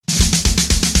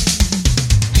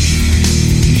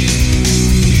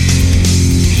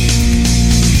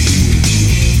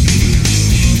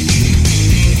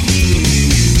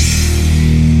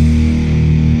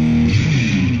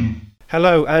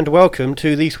Hello and welcome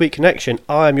to The Sweet Connection.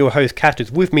 I am your host,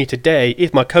 Catters. With me today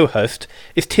is my co-host,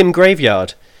 is Tim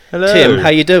Graveyard. Hello. Tim, how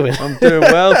you doing? I'm doing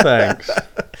well, thanks.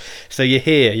 So you're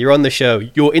here, you're on the show,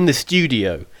 you're in the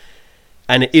studio.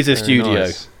 And it is a studio.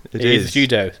 Nice. It is a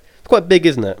studio. It's quite big,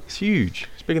 isn't it? It's huge.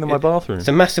 It's bigger than my bathroom. It's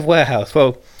a massive warehouse.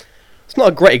 Well, it's not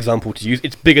a great example to use.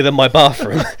 It's bigger than my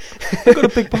bathroom. I've got a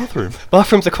big bathroom.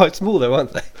 Bathrooms are quite small though,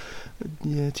 aren't they?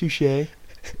 Yeah, touche.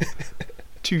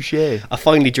 Touche. I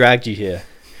finally dragged you here.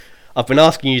 I've been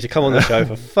asking you to come on the show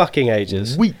for fucking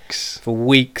ages. Weeks. For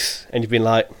weeks. And you've been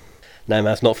like, no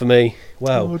man, it's not for me.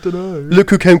 Well, I don't know.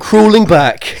 look who came crawling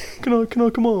back. Can I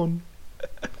come on?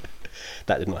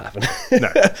 That did not happen. No.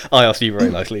 I asked you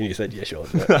very nicely and you said, yeah, sure.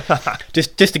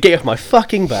 just to get off my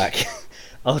fucking back.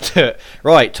 I'll do it.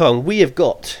 Right, Tom, I have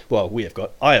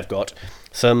got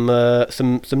some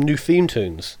new theme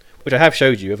tunes, which I have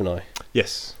showed you, haven't I?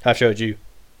 Yes. Have showed you.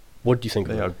 What do you think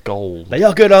of They them? are gold. They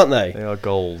are good, aren't they? They are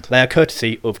gold. They are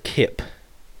courtesy of Kip,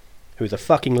 who is a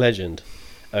fucking legend.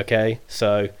 Okay,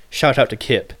 so shout out to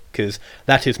Kip, because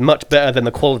that is much better than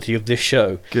the quality of this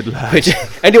show. Good lad. Which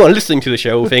anyone listening to the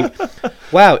show will think,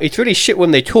 wow, it's really shit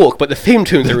when they talk, but the theme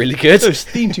tunes are really good. Those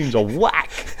theme tunes are whack.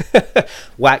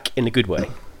 Whack in a good way.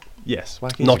 Yes,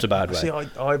 whack is Not a bad way. See,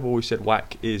 I've always said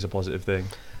whack is a positive thing.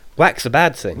 Whack's a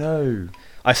bad thing. No.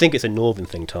 I think it's a northern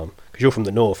thing, Tom, because you're from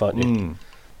the north, aren't you?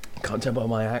 Can't tell by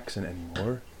my accent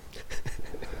anymore.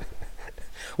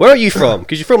 Where are you from?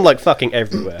 Because you're from, like, fucking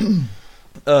everywhere.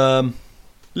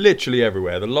 Literally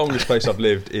everywhere. The longest place I've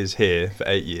lived is here for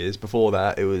 8 years. Before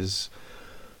that, it was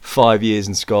 5 years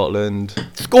in Scotland.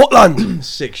 Scotland!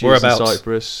 6 years in Whereabouts?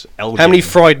 Cyprus. Elgin. How many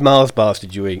fried Mars bars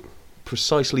did you eat?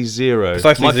 Precisely zero.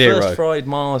 Precisely my zero. first fried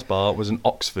Mars bar was in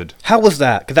Oxford. How was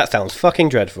that? Because that sounds fucking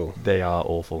dreadful. They are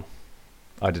awful.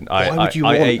 I didn't. Why would you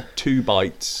I want- ate 2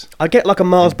 bites. I get like a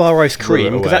Mars bar ice Threw it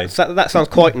cream, away. because that sounds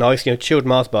quite nice, chilled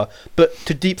Mars bar. But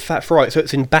to deep fat fry it so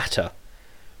it's in batter.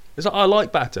 It's like, I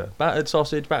like batter. Battered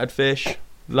sausage, battered fish.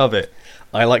 Love it.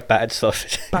 I like battered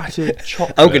sausage. Battered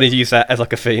chocolate. I'm going to use that as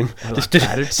like a theme. I like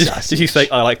battered Did you say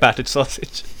I like battered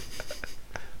sausage?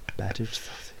 Battered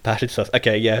sausage. Battered sausage.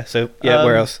 Okay, yeah. So, yeah,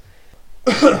 where else?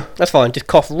 That's fine. Just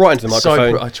cough right into the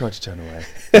microphone. I tried to turn away.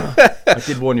 I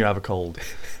did warn you I have a cold.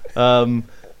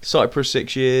 Cyprus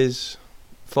 6 years.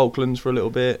 Falklands for a little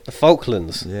bit. The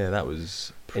Falklands. Yeah, that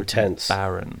was pretty Intense.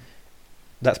 barren.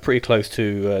 That's pretty close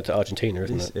to Argentina,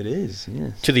 isn't it? It is,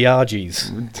 yes. To the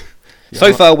Argies. Yeah,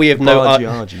 So far we have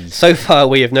Argies. So far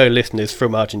we have no listeners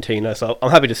from Argentina. So I'm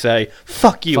happy to say,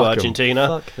 fuck you, Fuck 'em. Argentina.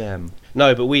 Fuck them.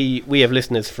 No, but we have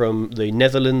listeners from the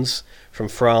Netherlands, from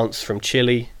France, from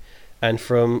Chile, and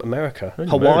from America. Holy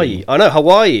Hawaii. moly. I know,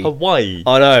 Hawaii. Hawaii.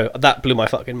 I know, that blew my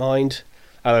fucking mind.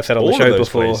 As I've said on All the show of those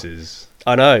before. places.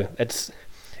 I know.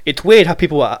 It's weird how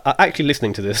people are actually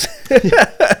listening to this.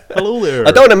 Hello there.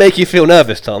 I don't want to make you feel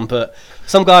nervous, Tom, but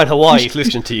some guy in Hawaii is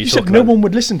listening to you. You talk said no about- one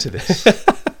would listen to this.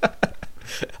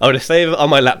 I would save it on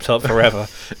my laptop forever.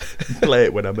 Play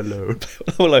it when I'm alone.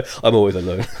 I'm always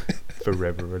alone.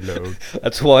 Forever alone.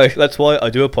 That's why I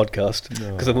do a podcast,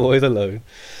 No. because I'm always alone.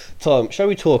 Tom, shall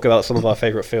we talk about some of our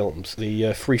favourite films?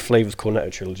 The Three Flavors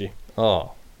Cornetto trilogy.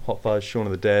 Oh, Hot Fuzz, Shaun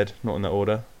of the Dead, not in that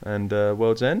order, and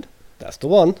World's End. That's the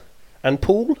one. And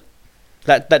Pool?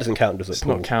 That doesn't count, does it? It's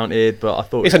Pool? not counted, but I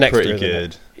thought It's it an was extra, pretty isn't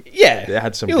good. it? Yeah. It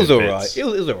had some It was good alright. bits. It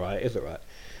was alright. It was alright.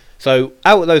 So,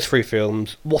 out of those three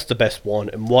films, what's the best one,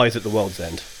 and why is it The World's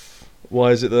End? Why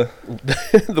is it the...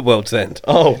 The World's End.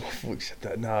 Oh, I thought you said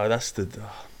that. No, that's the...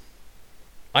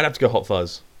 I'd have to go Hot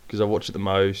Fuzz, because I watch it the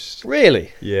most.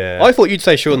 Really? Yeah. I thought you'd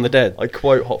say Shaun of the Dead. I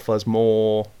quote Hot Fuzz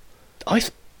more.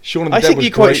 Shaun of the I Dead think was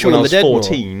you quote great Shaun when I of was the Dead more.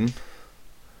 14.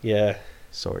 Yeah.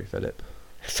 Sorry, Philip.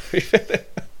 Sorry.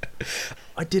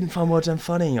 I didn't find World's End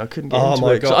funny. I couldn't get Oh into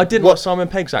my it. 'Cause God. I didn't What- like Simon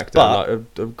Pegg's actor, But- like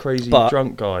a crazy but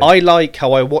drunk guy. I like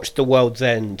how I watched The World's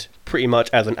End pretty much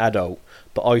as an adult,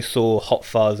 but I saw Hot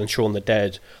Fuzz and Shaun of the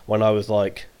Dead when I was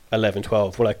like 11,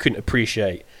 12, when I couldn't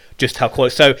appreciate just how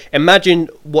quality. So imagine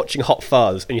watching Hot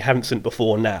Fuzz and you haven't seen it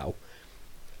before now.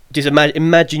 Just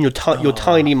imagine your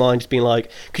tiny mind just being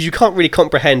like, because you can't really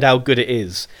comprehend how good it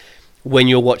is when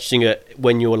you're watching it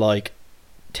when you're like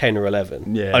 10 or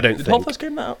 11. Yeah. I don't Did think. Hot Fuzz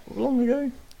came out long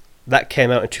ago? That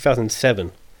came out in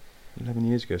 2007. 11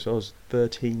 years ago, so I was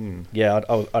 13. Yeah,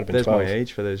 I'd have been There's 12. my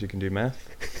age, for those who can do math.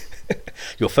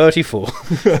 You're 34.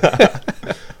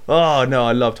 Oh, no,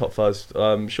 I loved Hot Fuzz.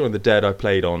 Shaun of the Dead I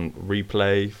played on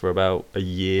replay for about a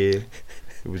year.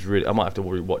 It was really... I might have to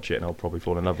rewatch it and I'll probably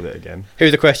fall in love with it again.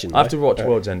 Here's the question. I have to watch right?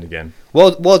 World's End again.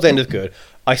 World's End is good.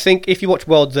 I think if you watch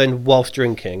World's End whilst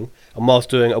drinking, and whilst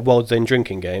doing a World's End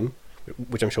drinking game,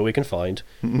 which I'm sure we can find,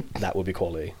 that would be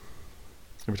quality.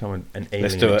 Every time an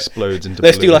Let's alien do it. explodes into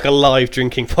Let's blue. do like a live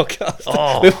drinking podcast.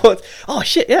 Oh. Oh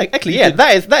shit! Yeah, actually, yeah,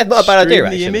 that is not a bad idea. Stream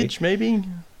Actually, the image, maybe.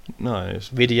 No, it's,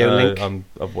 Video link?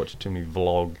 I've watched too many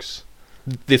vlogs.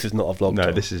 This is not a vlog. No,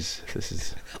 Tom. this is.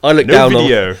 I look no down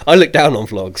video. on. I look down on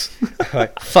vlogs.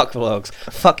 Right, fuck vlogs.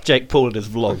 Fuck Jake Paul and his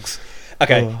vlogs.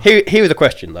 Okay, here's the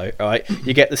question though. All right,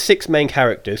 you get the 6 main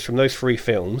characters from those 3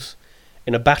 films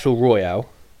in a battle royale.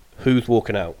 Who's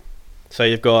walking out? So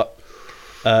you've got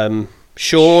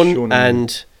Sean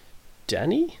and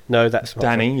Danny. No, that's from Hot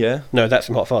Danny. Fuzz. Yeah. No, that's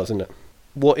from Hot Fuzz, isn't it?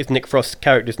 What is Nick Frost's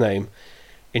character's name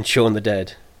in Shaun the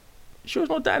Dead? Sure, it's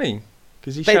not Danny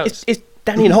because he But shouts. it's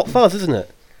Danny in Hot Fuzz, isn't it?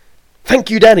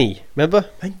 Thank you, Danny. Remember?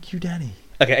 Thank you, Danny.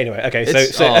 Okay. Anyway. Okay.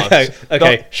 It's- So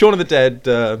okay. Shaun of the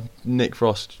Dead, Nick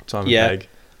Frost, Simon Yeah. Pegg,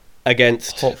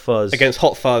 Against Hot Fuzz.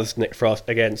 Hot Fuzz, Nick Frost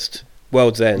against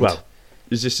World's End. Well,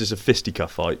 is this just a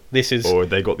fisticuff fight, this is or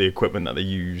they got the equipment that they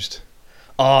used?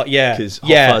 yeah, 'Cause Hot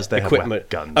yeah, Fuzz, they have equipment.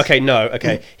 guns. Okay, no,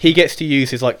 okay. He gets to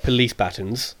use his like police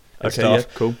batons and Okay, yeah,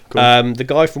 stuff. cool. The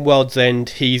guy from World's End,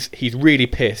 he's really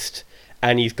pissed,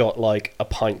 and he's got like a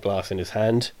pint glass in his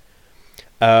hand.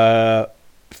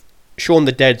 Shaun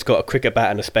the Dead's got a cricket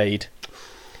bat and a spade.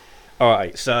 All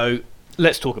right, so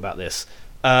let's talk about this.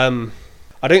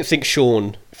 I don't think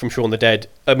Shaun from Shaun the Dead.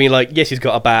 I mean, like, yes, he's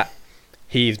got a bat.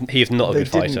 He's not a good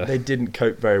fighter. They didn't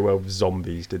cope very well with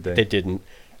zombies, did they? They didn't,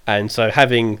 and so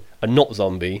having a not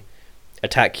zombie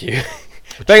attack you.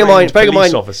 bear in mind,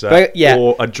 police officer yeah,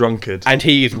 or a drunkard. and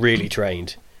he is really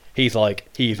trained. He's That's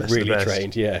the really best.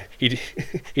 trained. Yeah, he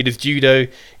he does judo.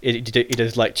 He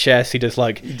does like chess. He does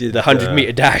like He did, the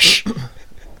 100-meter dash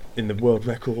in the world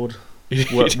record,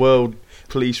 world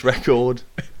police record,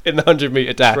 in the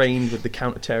 100-meter dash. trained with the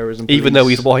counter-terrorism. Even though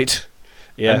police. he's white.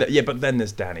 Yeah. And yeah, but then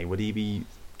there's Danny. Would he be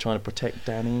trying to protect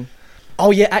Danny?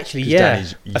 Oh yeah, actually, 'Cause yeah.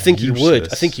 Danny's I think he would. I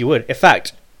useless. think he would. In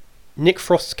fact, Nick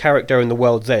Frost's character in The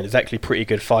World's End is actually a pretty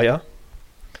good fighter.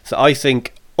 So I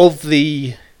think of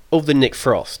the Nick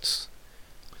Frosts,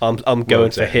 I'm going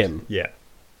World's for End. him. Yeah.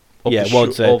 Yeah, the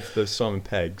World's End. of the Simon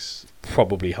Peggs,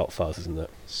 Probably Hot Fuzz, isn't it?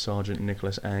 Sergeant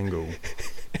Nicholas Angle.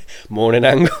 Morning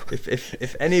Angle.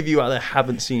 if any of you out there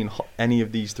haven't seen any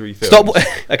of these 3 films,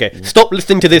 Stop. Okay, stop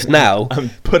listening to this now.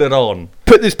 Put it on.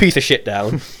 Put this piece of shit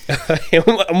down and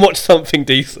watch something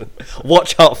decent.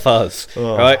 Watch Hot Fuzz.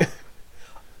 Oh. Right.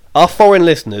 Our foreign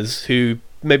listeners who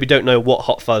maybe don't know what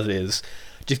Hot Fuzz is,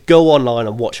 just go online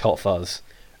and watch Hot Fuzz,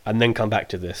 and then come back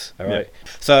to this. All right.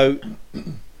 So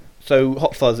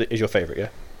Hot Fuzz is your favourite, yeah?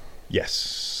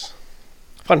 Yes.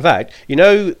 Fun fact,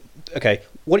 okay,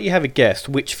 why don't you have a guess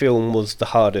which film was the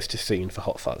hardest to scene for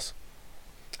Hot Fuzz?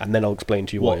 And then I'll explain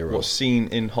to you why you're wrong. What scene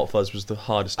in Hot Fuzz was the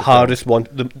hardest? to Hardest one,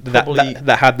 Probably-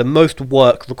 that had the most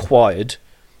work required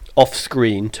off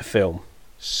screen to film. film?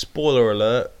 Spoiler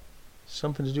alert.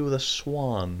 Something to do with a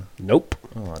swan. Nope.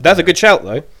 Oh, That's a damn. good shout,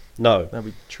 though. No. That'd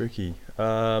be tricky.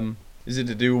 Is it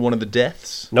to do with one of the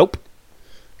deaths? Nope.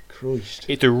 Christ.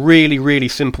 It's a really, really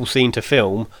simple scene to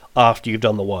film after you've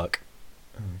done the work.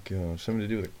 Oh god. Something to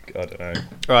do with I don't know.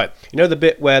 Right. You know the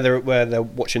bit where they're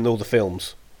watching all the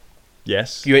films?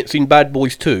 Yes. You ain't seen Bad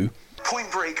Boys 2?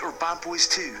 Point Break or Bad Boys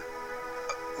 2?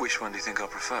 Which one do you think I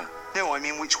prefer? No, I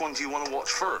mean, which one do you want to watch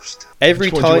first? Every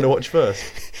Which one do you time want to watch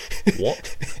first?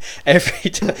 What?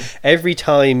 every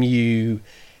time you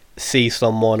see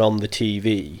someone on the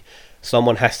TV,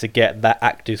 someone has to get that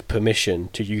actor's permission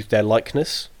to use their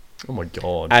likeness. Oh my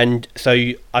god. And so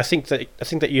I think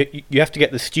that you have to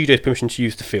get the studio's permission to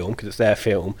use the film because it's their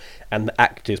film, and the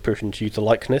actor's permission to use the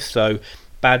likeness. So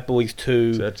Bad Boys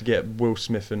 2, So to get Will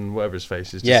Smith and whatever his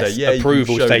face is to yes, say, yeah,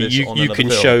 approval. you can show Say this you on you another can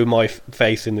film. show my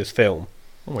face in this film.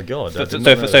 Oh my god. So, I did so, not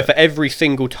know for that. every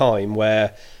single time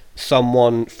where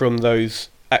someone from those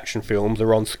action films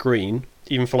are on screen,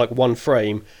 even for like one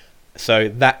frame, so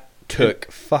that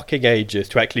took fucking ages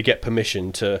to actually get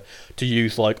permission to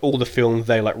use like all the films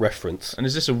they like reference. And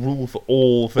is this a rule for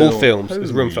all films? All films.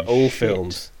 There's room for Holy all shit.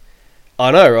 films.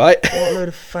 I know, right? What a load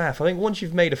of faff. I think once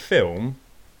you've made a film,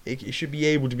 it should be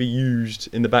able to be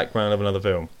used in the background of another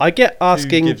film. I get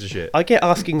asking. gives a shit? I get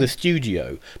asking the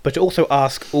studio, but also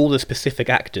ask all the specific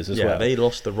actors as yeah, well. they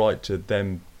lost the right to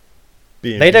them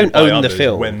being They don't viewed by own the others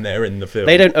film. when they're in the film.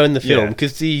 They don't own the film Yeah.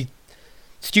 because the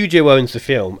studio owns the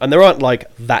film, and there aren't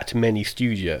like that many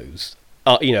studios.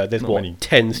 There's Not many.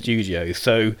 10 studios,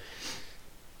 so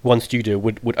one studio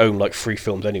would own like 3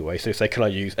 films anyway. So say, can I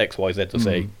use X, Y, Z? To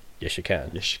say, yes, you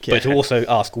can. Yes, you can. But to also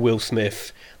ask Will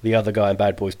Smith, the other guy in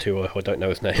Bad Boys 2, I don't know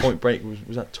his name. Point Break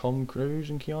was that Tom Cruise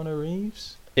and Keanu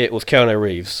Reeves? It was Keanu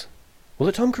Reeves. Was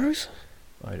it Tom Cruise?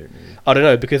 I don't know. I don't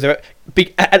know, because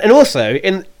and also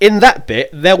in that bit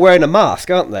they're wearing a mask,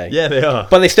 aren't they? Yeah, they are.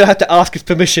 But they still have to ask his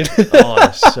permission. Oh,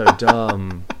 that's so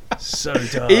dumb. So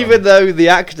dumb. Even though the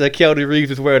actor Keanu Reeves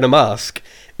was wearing a mask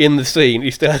in the scene,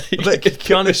 he still had to But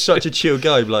Keanu's such a chill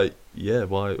guy. Like, yeah,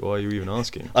 why are you even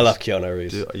asking? I love Keanu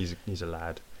Reeves. He's a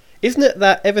lad. Isn't it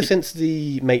that ever since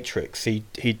the Matrix, he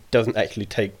doesn't actually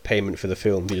take payment for the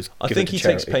film? He just I gives think it to he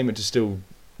charity. takes payment to still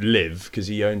live because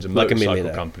he owns a Like a motorcycle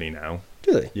millionaire. company now.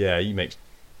 Do they? Yeah, he makes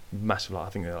massive. I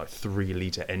think they're like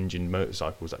 3-litre engine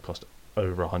motorcycles that cost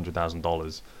over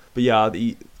 $100,000. But yeah,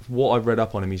 what I've read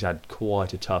up on him, he's had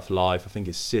quite a tough life. I think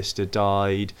his sister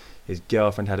died, his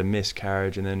girlfriend had a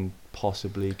miscarriage, and then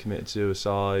possibly committed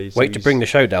suicide. Wait to bring the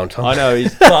show down, Tom. I know,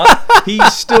 but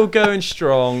he's still going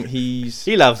strong. He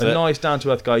loves a it. nice,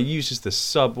 down-to-earth guy. He uses the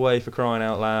subway for crying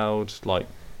out loud, like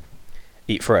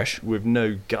Eat fresh. with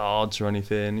no guards or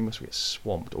anything. He must get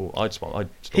swamped. Or I'd stop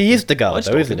He is the I'd guard,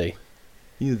 stop though, isn't him. he?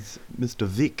 He is Mr.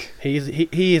 Vic. He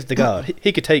is the guard.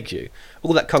 He could take you.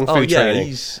 All that kung fu Oh yeah, training.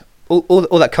 he's All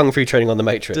that kung fu training on the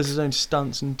Matrix. does his own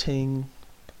stunts and ting.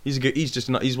 He's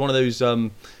one of those.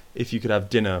 If you could have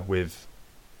dinner with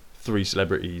 3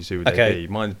 celebrities, who would Okay. they be?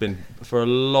 Mine's been for a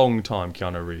long time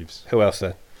Keanu Reeves. Who else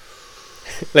then?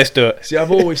 Let's do it. See,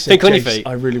 I've always said Think on your Jason, feet.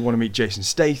 I really want to meet Jason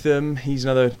Statham. He's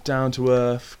another down to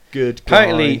earth, good guy.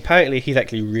 Apparently, he's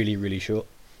actually really, really short.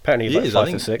 Apparently, he's he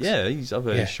like is. 5'6". Yeah, he's up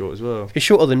there. Yeah. He's short as well. He's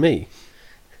shorter than me.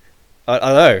 I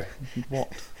know.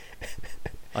 What?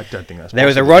 I don't think that's. There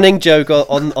is a possible. running joke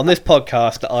on this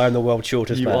podcast that I am the world's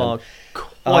shortest You man. are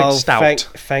quite stout.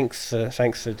 Thanks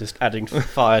for just adding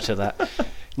fire to that.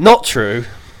 Not true.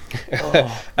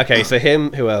 Oh. Okay, so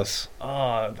him. Who else?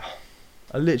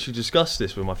 I literally discussed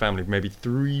this with my family maybe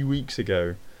 3 weeks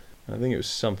ago. I think it was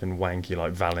something wanky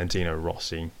like Valentino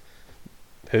Rossi.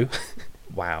 Who?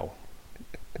 Wow.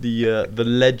 The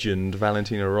legend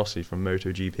Valentino Rossi from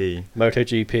MotoGP.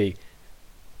 MotoGP.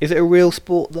 Is it a real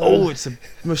sport though? Oh, it's the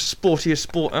most sportiest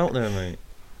sport out there, mate.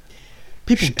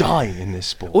 People die in this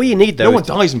sport. All you need though. No one is-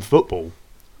 dies in football.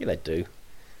 Yeah, they do.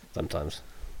 Sometimes.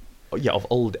 Oh, yeah, of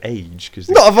old age because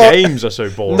Not the of old- games are so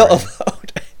boring. Not of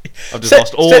old. I've just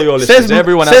lost all your listeners.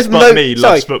 Everyone else but me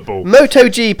loves football.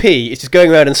 MotoGP is just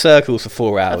going around in circles for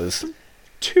 4 hours.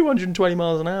 220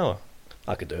 miles an hour.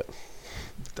 I could do it.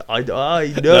 I know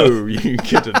you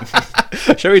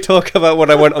couldn't. Shall we talk about when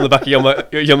I went on the back of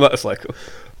your motorcycle?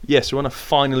 Yes, when I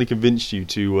finally convinced you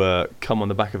to come on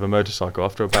the back of a motorcycle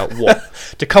after about what?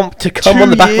 to come 2 on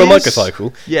the back of a years?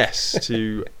 motorcycle, Yes,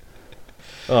 to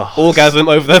orgasm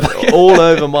over the back. all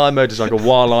over my motorcycle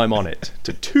while I'm on it.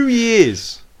 To 2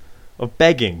 years of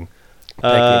begging.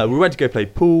 Begging. We went to go play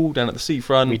pool down at the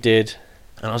seafront, We did.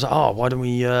 and I was like, "Oh, why didn't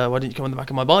you come on the back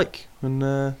of my bike?"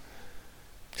 And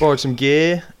borrowed some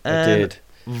gear, I and did.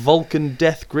 Vulcan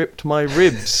death gripped my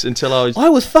ribs until I was. I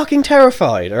was fucking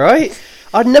terrified. All right.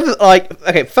 I'd never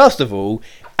Okay, first of all,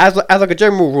 as like a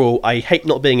general rule, I hate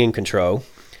not being in control.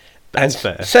 That's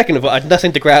And fair. second of all, I had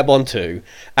nothing to grab onto,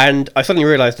 and I suddenly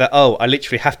realised that I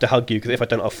literally have to hug you because if I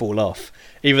don't, I'll fall off.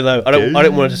 Even though I don't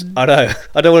want to just. I know.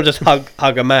 I don't want to just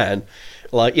hug a man.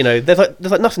 Like there's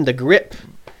like nothing to grip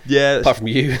Yeah, apart from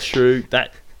you. true.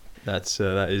 That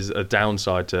is a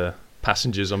downside to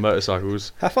passengers on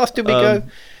motorcycles. How fast did we go?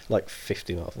 Like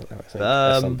 50 miles an hour, I think.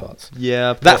 at some parts.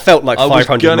 Yeah, That felt like 500 I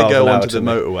was gonna miles go an hour onto to the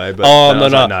me. motorway, but Oh then no I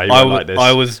was no! like, no, you won't like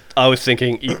this. I was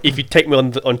thinking if you take me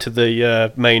onto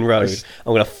the main road,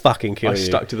 I'm gonna fucking kill I you.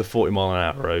 stuck to the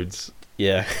 40-mile-an-hour roads.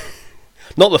 Yeah,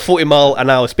 not the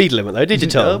 40-mile-an-hour speed limit though, did you,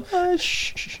 Tom?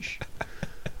 Shh.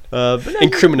 But no,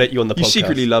 Incriminate you on the you podcast.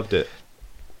 secretly loved it.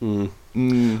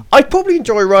 I probably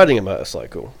enjoy riding a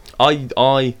motorcycle.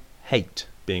 I hate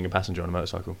being a passenger on a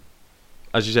motorcycle.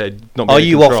 As you said, not Are being in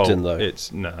you control. often, though?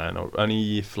 It's not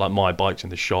only if like my bike's in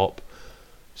the shop.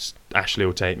 Ashley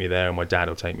will take me there, and my dad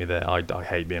will take me there. I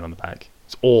hate being on the back.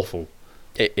 It's awful.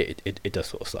 It does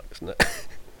sort of suck, doesn't it?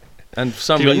 And for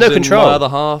some You've got reason, no control. my other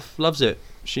half loves it.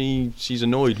 She's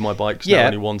annoyed my bike's Yeah. now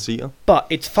only one seater. But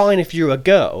it's fine if you're a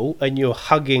girl and you're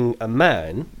hugging a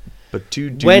man. But two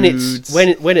dudes.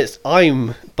 When it's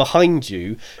I'm behind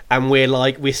you and we're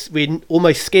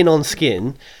almost skin on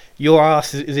skin. Your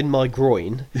ass is in my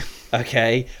groin,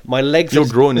 okay? My legs. Your are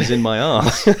groin is in my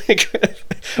arse.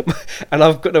 and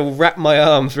I've got to wrap my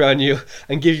arms around you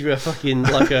and give you a fucking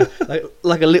like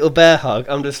a little bear hug.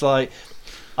 I'm just like,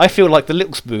 I feel like the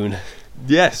little spoon.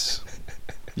 Yes.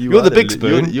 You're are the big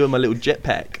spoon. You're my little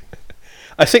jetpack.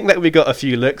 I think that we got a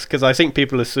few looks because I think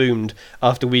people assumed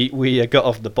after we got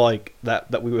off the bike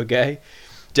that we were gay.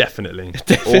 Definitely.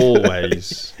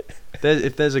 Always.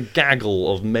 If there's a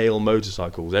gaggle of male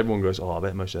motorcycles, everyone goes, "Oh, I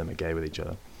bet most of them are gay with each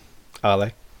other." Are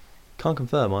they? Can't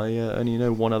confirm. I only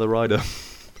know one other rider,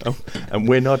 and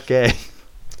we're not gay.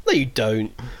 No, you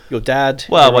don't. Your dad,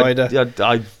 Well, your rider.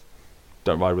 I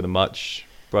don't ride with him much.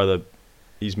 Brother,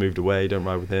 he's moved away. Don't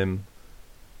ride with him.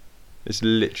 It's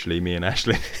literally me and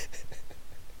Ashley.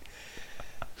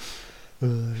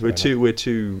 We're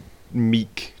too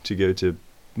meek to go to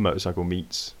motorcycle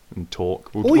meets and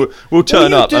talk. We'll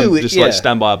turn up and just like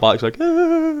stand by our bikes like.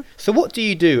 Ah. So what do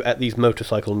you do at these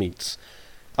motorcycle meets,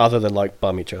 other than like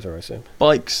bum each other? I assume.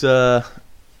 Bikes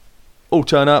all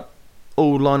turn up,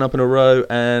 all line up in a row,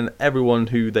 and everyone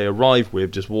who they arrive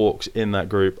with just walks in that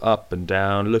group up and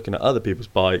down, looking at other people's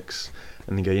bikes,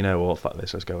 and then go, you know what, fuck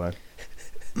this, let's go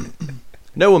home.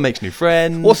 No one makes new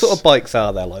friends. What sort of bikes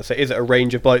are there? Like, so is it a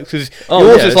range of bikes? Because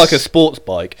yours is like a sports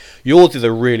bike. Yours is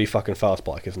a really fucking fast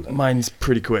bike, isn't it? Mine's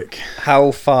pretty quick.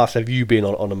 How fast have you been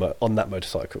on that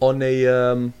motorcycle? On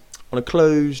a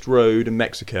closed road in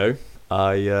Mexico,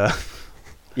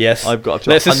 Yes. I've got up to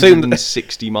Let's assume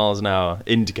 160 miles an hour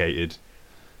indicated.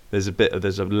 There's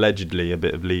allegedly a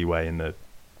bit of leeway in the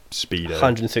speedo.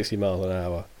 160 miles an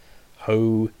hour.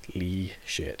 Holy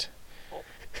shit.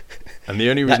 And the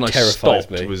only reason I terrifies stopped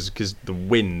me. was because the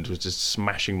wind was just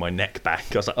smashing my neck back.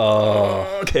 I was like,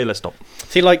 Oh. okay, let's stop.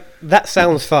 See, like, that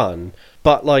sounds fun,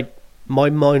 but, like, my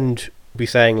mind would be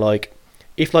saying, like,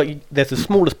 if, like, there's the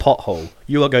smallest pothole,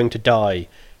 you are going to die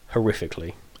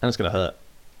horrifically. And it's going to hurt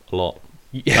a lot.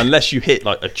 Yeah. Unless you hit,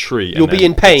 like, a tree. You'll be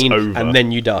in pain, it's over. and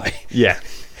then you die. Yeah.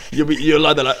 You're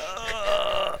like,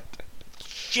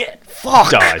 Shit,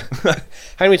 fuck! die.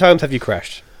 How many times have you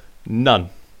crashed? None.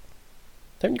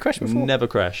 Haven't you crashed before? Never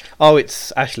crashed. Oh,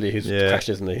 it's Ashley who's Yeah. crashed,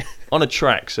 isn't he? On a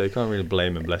track, so you can't really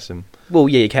blame him, bless him. Well,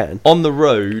 yeah, you can. On the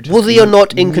road. Was he or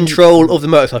not in control of the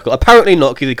motorcycle? Apparently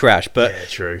not, because he crashed, but, Yeah,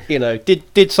 true. you know,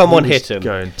 did someone He was hit him?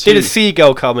 going Did a too-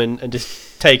 seagull come in and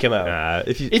just take him out?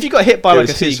 If If you got hit by It like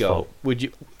a was his seagull, fault. would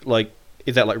you, like,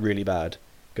 is that like really bad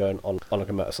going on like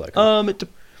a motorcycle? It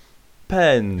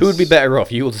depends. Who would be better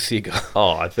off, you or the seagull?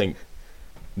 Oh, I think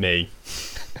me.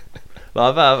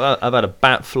 Like, I've had a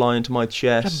bat fly into my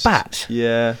chest. A bat?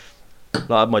 Yeah. Like,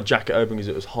 I had my jacket open because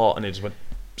it was hot, and it just went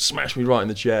smashed me right in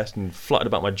the chest and fluttered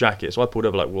about my jacket. So I pulled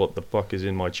over like, what the fuck is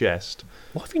in my chest?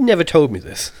 Why have you never told me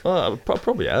this? I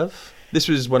probably have. This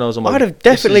was when I was on my. I'd have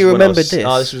definitely remembered this.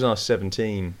 This was when I was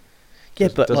 17. Yeah,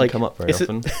 Doesn't- but doesn't like, come up very is it-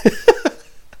 often.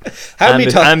 how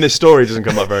many times? And this story doesn't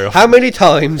come up very often. How many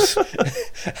times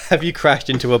have you crashed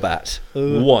into a bat?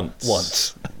 Once.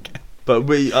 Once. But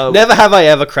we Never have I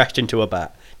ever crashed into a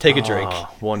bat. Take a drink.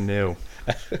 1-0.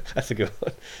 That's a good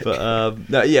one. But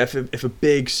no, yeah, if a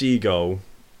big seagull,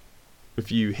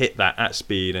 if you hit that at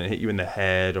speed and it hit you in the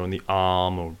head or on the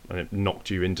arm and it knocked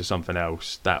you into something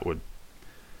else, that would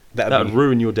That'd be,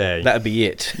 ruin your day. that'd be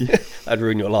it. That'd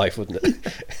ruin your life, wouldn't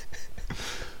it?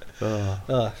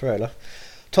 Fair enough.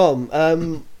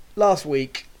 Tom, last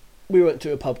week we went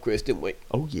to a pub quiz, didn't we?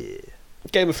 Oh yeah.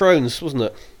 Game of Thrones, wasn't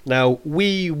it? Now,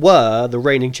 we were the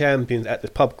reigning champions at this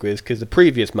pub quiz because the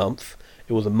previous month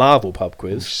it was a Marvel pub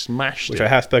We quiz, smashed which it. I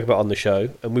have spoken about on the show,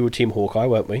 and we were Team Hawkeye,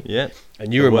 weren't we? Yeah.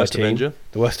 And you The were my worst team. Avenger.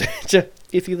 The worst Avenger.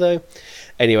 Is he though?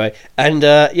 Anyway, and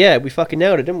yeah, we fucking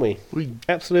nailed it, didn't we? We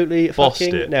Absolutely bossed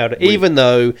fucking it. nailed it. We- Even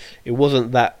though it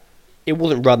wasn't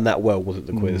run that well, was it,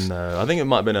 the quiz? No, I think it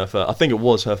might have been her first. I think it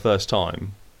was her first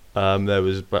time. There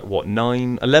was about,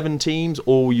 11 teams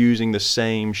all using the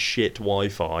same shit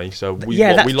Wi-Fi. So we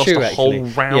that's lost true, a actually. whole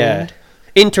round. Yeah.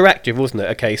 Interactive, wasn't it?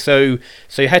 Okay, so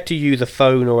you had to use a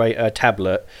phone or a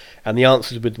tablet, and the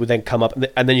answers would then come up,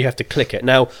 and then you have to click it.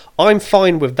 Now, I'm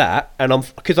fine with that, and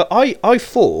because I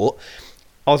thought,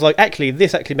 I was like, actually,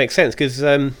 this actually makes sense, because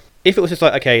if it was just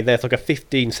like, okay, there's like a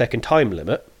 15-second time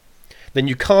limit, then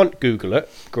you can't Google it.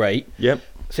 Great. Yep.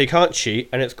 So you can't cheat,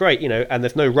 and it's great, and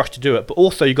there's no rush to do it. But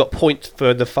also, you got points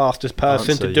for the fastest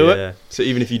person Answer, to do it. yeah. So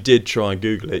even if you did try and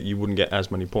Google it, you wouldn't get as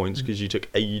many points because you took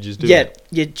ages doing it.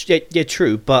 Yeah,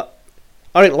 true. But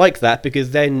I don't like that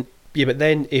because then, but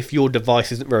then if your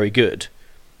device isn't very good,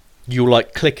 you'll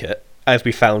like click it, as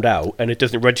we found out, and it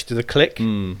doesn't register the click.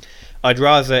 I'd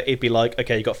rather it be like,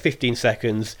 okay, you got 15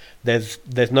 seconds. There's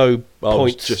no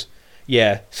points. Just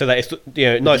Yeah, so that it's nice if you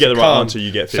get and the right calm. answer,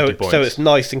 you get 50 points. So it's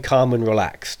nice and calm and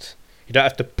relaxed. You don't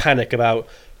have to panic about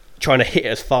trying to hit it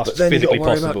as fast But as then you've got physically to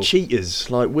worry possible. about cheaters.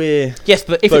 Like we're Yes,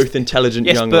 but if both it's, intelligent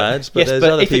yes, young but- lads, but yes, there's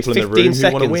but other if it's people in the 15 room who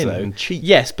want to seconds, win though, and cheat.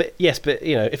 Yes, but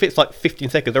if it's like 15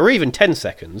 seconds or even 10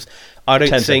 seconds, I don't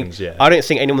 10 think seconds, yeah. I don't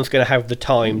think anyone's going to have the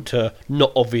time to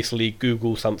not obviously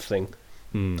Google something.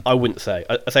 I wouldn't say.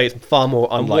 I say it's far more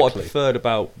And what I unlikely. preferred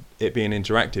about it being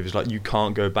interactive is like you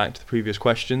can't go back to the previous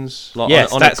questions. Like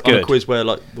Yes, on that's a good. quiz where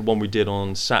like the one we did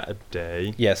on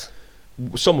Saturday, Yes.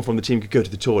 someone from the team could go to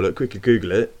the toilet, quickly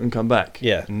Google it, and come back.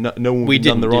 Yeah. No one We would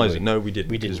none didn't, the did rising. we? No, we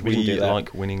didn't. We didn't. Because We didn't do that.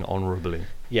 like winning honourably.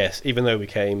 Yes, even though we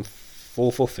came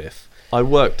 4th or 5th. I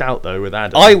worked out though with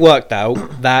Adam. I worked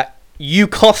out that you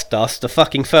cost us the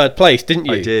fucking 3rd place, didn't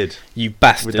you? I did You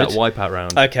bastard. with that wipeout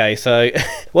round. Okay, so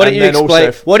why don't And you then explain?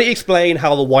 also- Why don't you explain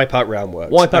how the wipeout round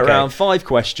works? Wipeout Okay. round, 5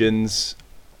 questions.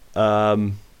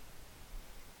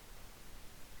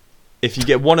 If you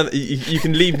get one of you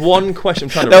can leave one question. I'm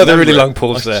trying to That was a remember really it. long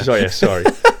pause there. Sorry, yeah, sorry.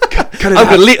 Cut it I'm out.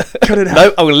 gonna leave. Cut it out. No,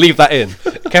 I'm gonna leave that in.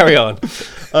 Carry on.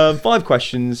 5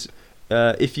 questions.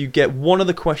 If you get one of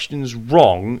the questions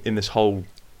wrong in this whole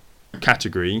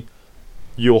category,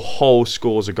 your whole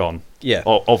scores are gone. Yeah.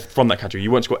 From that category,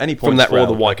 you won't score any points that for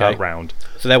the round, wipeout okay. round.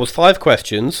 So there was 5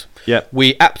 questions. Yep.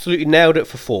 We absolutely nailed it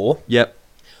for 4. Yep.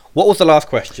 What was the last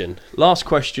question? Last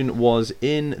question was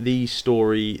in the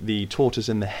story, The Tortoise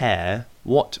and the Hare.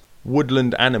 What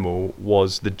woodland animal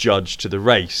was the judge to the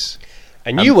race?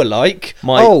 And you were like,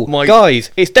 my- guys,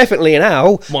 it's definitely an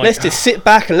owl. Let's just sit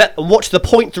back and watch the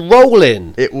points roll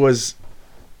in. It was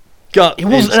gut. It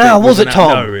wasn't an instinct. owl, was it,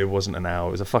 Tom? No, it wasn't an owl.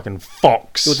 It was a fucking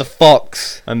fox. It was a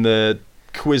fox. And the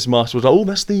quizmaster was like, "Oh,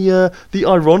 that's the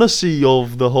ironicy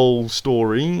of the whole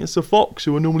story. It's a fox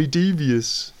who are normally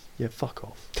devious." Yeah, fuck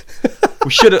off.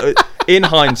 We should have, in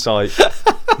hindsight,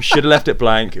 we should have left it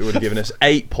blank. It would have given us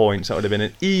 8 points. That would have been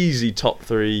an easy top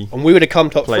 3. And we would have come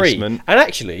top Placement. 3. And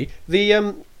actually,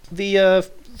 the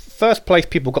first place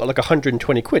people got like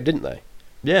 120 quid, didn't they?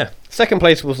 Yeah, Second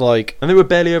place was like... and they were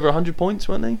barely over 100 points,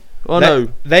 weren't they? Oh they,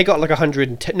 no, They got like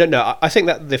 110. No, I think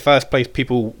that the first place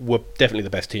people were definitely the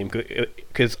best team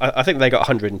because I think they got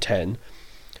 110.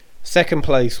 Second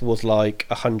place was like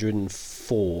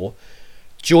 104.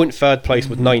 Joint third place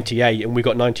was 98 and we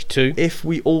got 92. if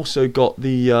we also got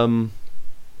the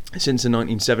since the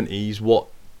 1970s, what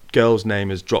girl's name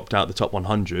has dropped out the top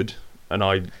 100? And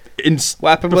I What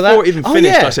happened with before that? it even Oh,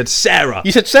 finished, yeah. I said Sarah.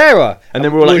 You said Sarah. And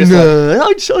then we were like, just no,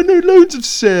 I know loads of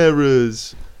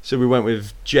Sarahs. So we went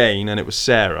with Jane, and it was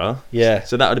Sarah. Yeah.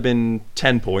 So that would have been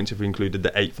 10 points if we included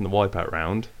the 8 from the wipeout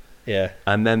round. Yeah.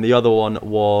 And then the other one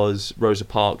was Rosa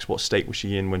Parks. What state was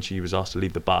she in when she was asked to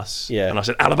leave the bus? Yeah. And I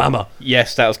said, Alabama.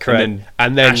 Yes, that was correct.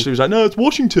 And then Ashley was like, no, it's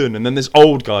Washington. And then this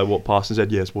old guy walked past and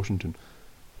said, yes, Washington.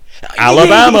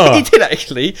 Alabama. He did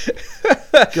actually.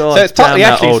 God So it's partly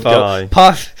damn that Ashley's old fault. guy.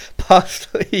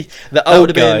 Partially the old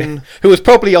would've guy been- who was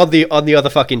probably on the other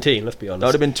fucking team. Let's be honest. That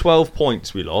would have been 12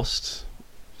 points we lost.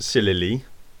 Sillily.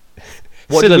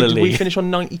 What did Sillily. we finish on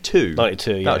 92?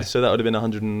 92. Yeah. So that would have been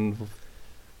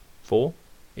 104?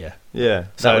 Yeah. Yeah.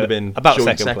 So That would have been about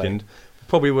joint second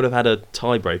Probably would have had a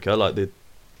tiebreaker like the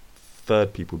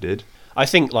third people did. I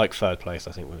think like third place.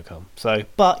 I think would have come. So,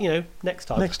 but next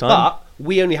time. Next time. But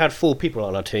we only had 4 people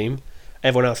on our team.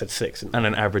 Everyone else had 6 and And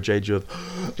an average age of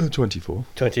 24.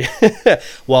 20.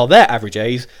 While their average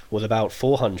age was about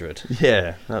 400.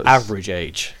 Yeah. That was, Average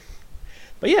age.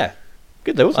 But yeah,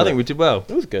 good though. Wasn't I think we it? did well.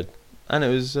 It was good. And it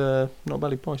was not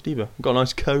badly priced either. Got a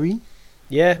nice curry.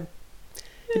 Yeah.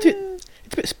 It's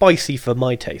a bit spicy for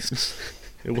my tastes.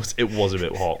 It was a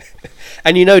bit hot.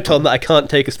 And you know, Tom, that I can't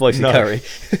take a spicy No. curry.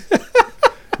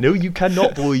 No, you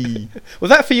cannot, boy. Was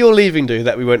that for your leaving do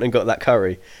that we went and got that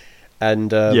curry?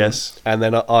 And Yes. And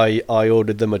then I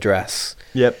ordered the madras.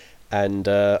 Yep. And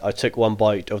I took one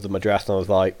bite of the madras and I was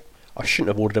like, I shouldn't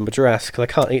have ordered a madras because I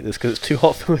can't eat this because it's too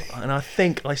hot for me. And I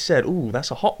think I said, ooh, that's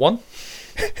a hot one.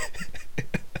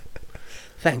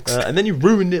 Thanks. And then you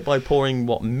ruined it by pouring,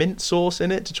 mint sauce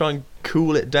in it to try and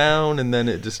cool it down, and then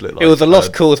it just looked like... it was a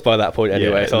lost cause by that point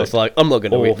anyway, Yeah, so I was like, I'm not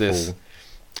going to eat this. awful.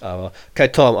 Oh, well. Okay,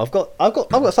 Tom, I've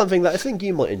got something that I think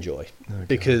you might enjoy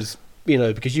because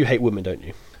you hate women, don't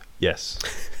you? Yes.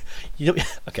 You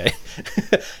don't, okay.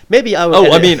 Maybe I will. Oh,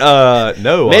 edit, I mean,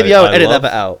 no. maybe I'll edit love that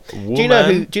bit out.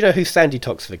 Woman. Do you know who Sandy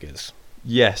Toksvig is?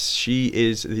 Yes, she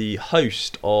is the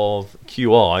host of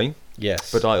QI,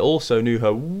 Yes. but I also knew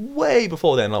her way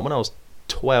before then, like when I was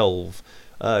 12.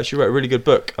 She wrote a really good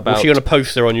book about... Was she on a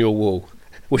poster on your wall?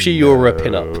 Was she your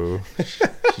pin-up? No.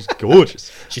 She's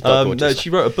gorgeous. She's not No, gorgeous. she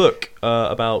wrote a book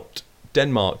about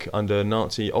Denmark under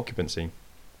Nazi occupancy.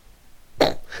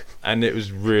 And it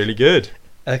was really good.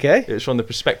 Okay. It was from the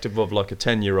perspective of like a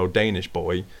 10-year-old Danish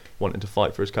boy wanting to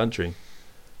fight for his country.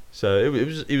 So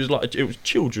it was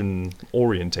children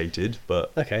orientated,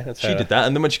 but Okay, that's she fair did that,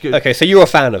 and then when she goes, Okay, so you're a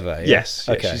fan of her. Yeah? yes,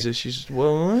 yeah, Okay. she's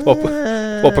well,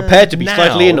 Well, prepared to be now.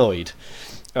 slightly annoyed.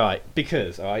 All right,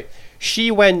 because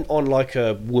she went on like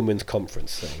a women's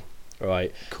conference thing, all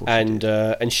right, course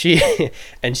she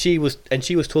and she and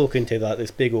she was talking to like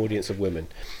this big audience of women,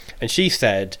 and she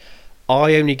said,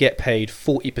 I only get paid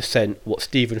 40% what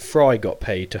Stephen Fry got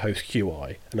paid to host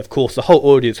QI. And of course, the whole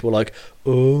audience were like,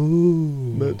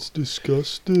 "Oh, That's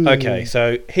disgusting." okay."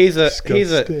 So here's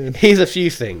Disgusting. a few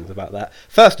things about that.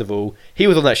 First of all, he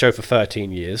was on that show for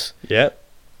 13 years. Yeah.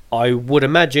 I would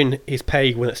imagine his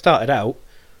pay when it started out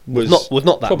was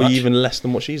not that probably much. even less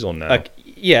than what she's on now.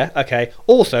 Yeah, okay.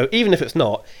 Also, even if it's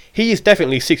not, he is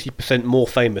definitely 60% more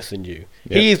famous than you.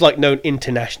 Yeah. He is like known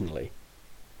internationally.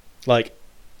 Like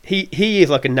he is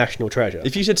like a national treasure.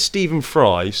 If you said Stephen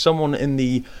Fry, someone in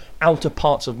the outer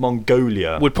parts of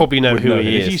Mongolia Would probably know would who know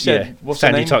he him. is. If you said, yeah. what's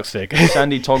Sandy her name? Toksvig.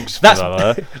 Sandy Togs. That's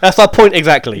our point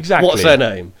exactly. Exactly. What's her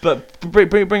name? But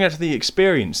bring it to the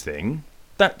experience thing.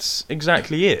 That's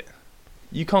exactly it.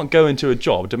 You can't go into a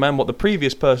job, demand what the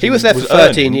previous person He was there for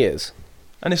 13 earning, years.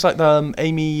 and it's like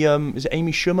Amy. Is it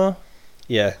Amy Schumer?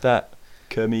 Yeah. That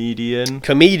comedian.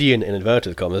 Comedian in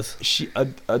inverted commas.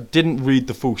 I didn't read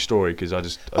the full story because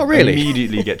I really?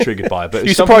 immediately get triggered by it. But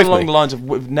You it's something surprised along me. the lines of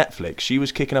with Netflix. She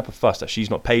was kicking up a fuss that she's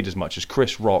not paid as much as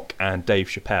Chris Rock and Dave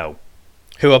Chappelle.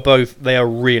 Who are both, they are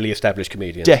really established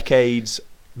comedians. Decades.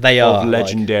 They of are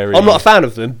legendary- I'm not a fan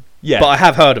of them, Yeah. but I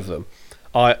have heard of them.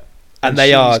 And they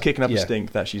she's are kicking up yeah. a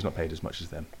stink that she's not paid as much as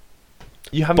them.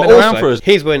 You haven't But been around also, for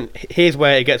us. here's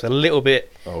where it gets a little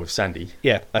bit. Oh, with Sandy.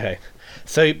 Yeah, okay.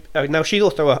 So now she's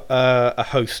also a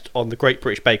host on the Great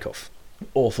British Bake Off.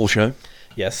 Awful show.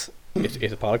 Yes, it's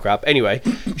a pile of crap. Anyway,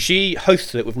 she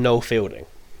hosted it with Noel Fielding.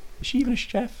 Is she even a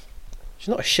chef? She's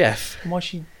not a chef. Why is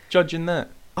she judging that?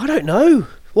 I don't know.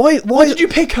 Why did you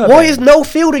pick her Why then? is Noel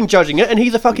Fielding judging it and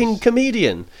he's a fucking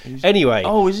comedian? Anyway.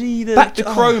 Oh, is he the back to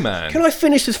Crow Man? Can I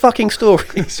finish this fucking story?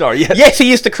 Sorry, yes. Yes,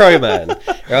 he is the Crow Man.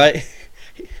 Right?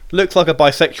 Looks like a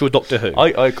bisexual Doctor Who.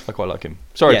 I quite like him.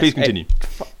 Sorry, Yes, please continue.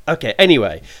 Okay,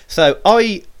 anyway. So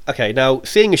now,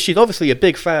 seeing as she's obviously a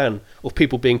big fan of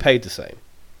people being paid the same.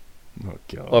 Oh,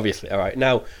 God. Obviously, alright.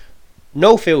 Now,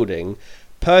 Noel Fielding,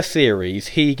 per series,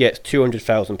 he gets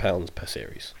 £200,000 per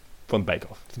series. From Bake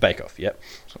Off. For Bake Off, yep.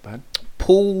 It's not bad.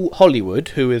 Paul Hollywood,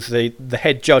 who is the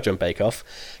head judge on Bake Off,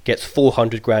 gets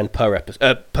 400 grand per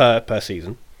episode, per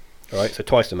season. Alright, so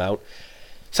twice the amount.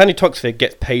 Sandy Toksvig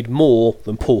gets paid more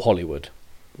than Paul Hollywood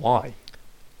Why?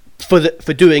 for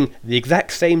doing the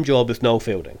exact same job as Noel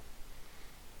Fielding.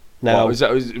 Now, Was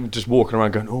just walking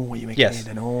around going, oh, what are you making Yes. here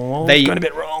then? Oh, They- it's going a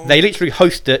bit wrong. they literally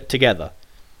host it together,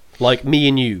 like me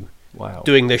and you wow.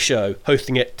 doing this show,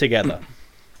 hosting it together.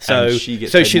 So and she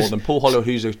gets so paid she's more than Paul Hollywood,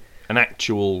 who's an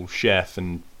actual chef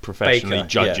and professionally Baker,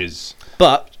 judges.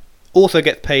 but also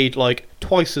gets paid like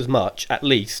twice as much at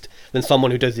least than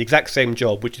someone who does the exact same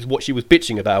job, which is what she was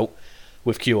bitching about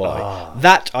with QI.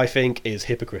 That I think is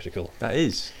hypocritical, That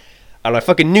is. and I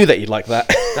fucking knew that you'd like that.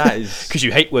 That is. Because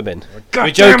you hate women.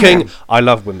 God You're damn joking. it. I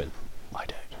love women. I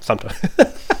don't. Sometimes.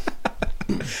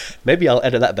 Maybe I'll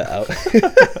edit that bit out.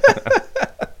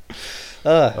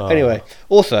 Anyway,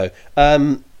 also,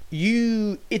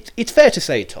 it's fair to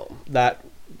say, Tom, that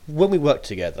when we worked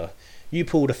together, you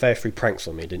pulled a fair few pranks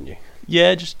on me, didn't you?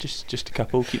 Yeah, just a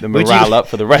couple. Keep the Would morale you- up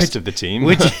for the rest of the team.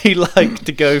 Would you like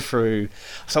to go through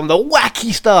some of the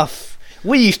wacky stuff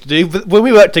we used to do when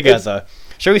we worked together?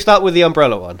 Shall we start with the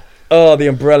umbrella one? Oh, the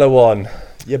umbrella one.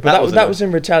 Yeah, but That was that a- was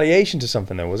in retaliation to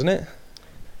something, though, wasn't it?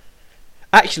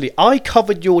 Actually, I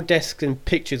covered your desk in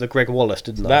pictures of Greg Wallace,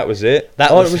 didn't I? That was it.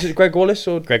 That oh, was- was it Greg Wallace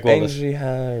or Greg Wallace. Ainsley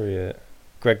Harriet?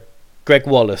 Greg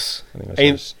Wallace. I think that's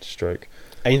Ains- a stroke.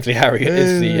 Ainsley Harriet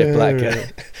is the black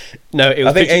guy. No, it was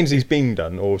I think pictures- Ainsley's been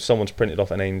done, or someone's printed off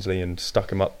an Ainsley and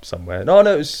stuck him up somewhere. No,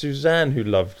 it was Suzanne who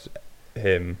loved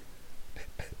him.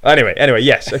 Anyway,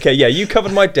 yes. Okay, yeah, you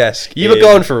covered my desk. You were in-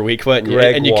 gone for a week, weren't you?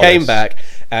 Greg And you came Wallace. back,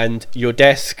 and your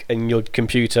desk and your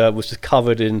computer was just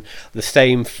covered in the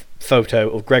same photo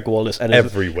of Greg Wallace and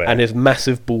Everywhere. and his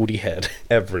massive baldy head.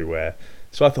 everywhere.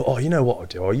 So I thought, oh, you know what I'll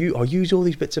do? I'll use all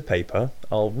these bits of paper.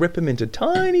 I'll rip them into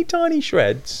tiny, tiny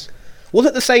shreds. Was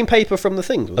it the same paper from the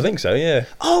things? Was I think so, yeah.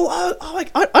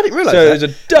 I didn't realise So that. it was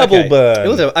a double Okay. burn. It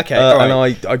was okay. All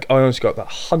right. And I honestly got about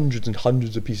hundreds and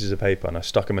hundreds of pieces of paper, and I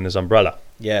stuck them in his umbrella.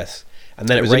 Yes, and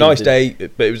then It it, was a rained, nice didn't day,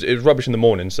 but it was rubbish in the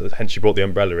morning, so hence you brought the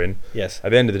umbrella in. Yes.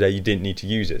 At the end of the day, you didn't need to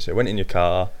use it, so it went in your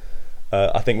car.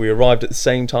 I think we arrived at the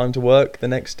same time to work the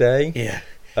next day. Yeah.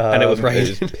 And it was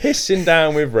raining. It was pissing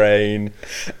down with rain.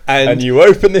 And- And you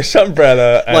open this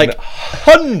umbrella and Like-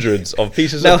 hundreds of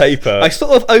pieces Now, of paper. I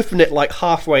sort of opened it like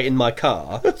halfway in my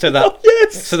car so that Oh,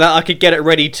 yes. so that I could get it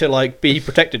ready to like be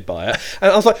protected by it. And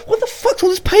I was like, "What the fuck's all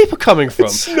this paper coming from?"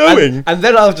 It's snowing. And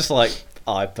then I was just like,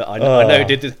 I know Ah. who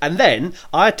did this. And then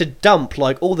I had to dump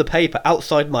like all the paper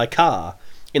outside my car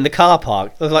in the car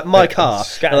park. It was like my Yeah, car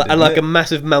scattered, and like isn't a it?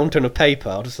 massive mountain of paper.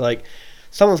 I was just like,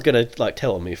 someone's gonna like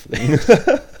tell on me for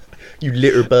this. You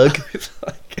litter bug.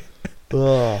 Like,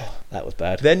 Oh. that was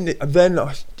bad. Then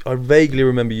I vaguely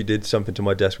remember you did something to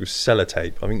my desk with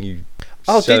sellotape. I think you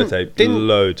didn't-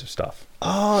 loads of stuff.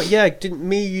 Oh yeah, didn't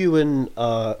me, you, and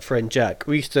friend Jack?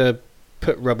 We used to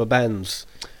put rubber bands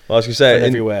I was going to say,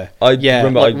 everywhere. I Yeah,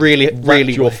 remember like I really, wrapped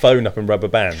really. your phone up in rubber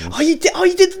bands. Oh, you did! Oh,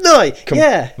 you did, didn't I?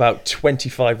 Yeah. About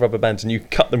 25 rubber bands, and you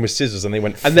cut them with scissors, and they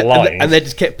went And flying. they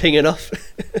just kept pinging off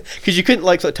because you couldn't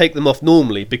like sort of take them off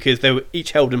normally because they were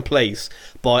each held in place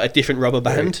by a different rubber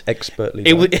band. Expertly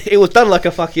It done. was done like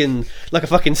a fucking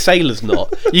sailor's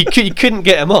knot. you couldn't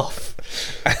get them off.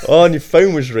 Oh, and your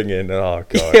phone was ringing. Oh,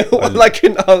 God. Yeah,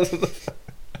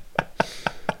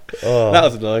 Oh. that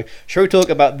was annoying. Shall we talk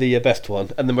about the best one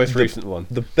and the most recent one?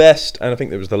 The best, and I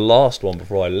think it was the last one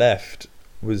before I left,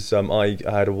 was I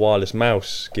had a wireless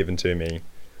mouse given to me.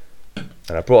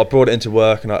 And I brought it into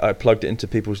work, and I plugged it into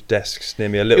people's desks near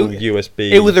me, a little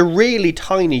USB. It was a really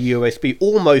tiny USB,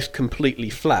 almost completely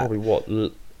flat.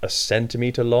 Probably, a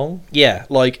centimetre long? Yeah,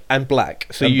 like, and black.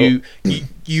 So And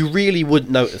you really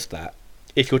wouldn't notice that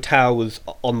if your towel was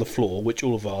on the floor, which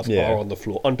all of ours Yeah. are on the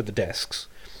floor, under the desks.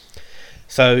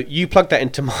 So you plug that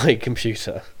into my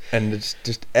computer. And it's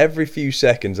just every few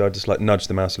seconds, I just like nudge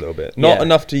the mouse a little bit. Not Yeah.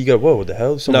 enough to you go, whoa, what the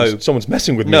hell? Someone's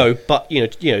messing with me. No, but you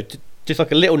know, just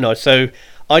like a little nudge. So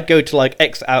I'd go to like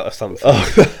X out of something,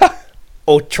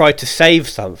 or try to save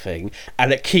something,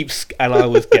 and it keeps. And I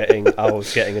was getting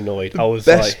annoyed. I was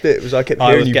Best like, bit was I kept I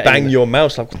hearing was you getting bang the- your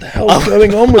mouse. Like, what the hell's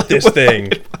going on with this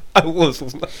thing? I was.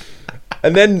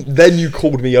 And then you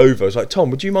called me over. I was like, Tom,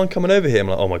 would you mind coming over here? I'm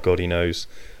like, oh my God, he knows.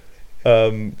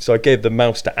 So I gave the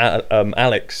mouse to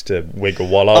Alex to wiggle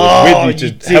while I was with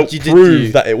you to help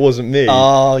prove that it wasn't me.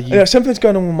 Oh, And, like, something's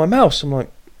going on with my mouse. I'm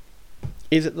like,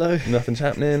 is it though? nothing's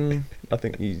happening. I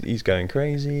think he's going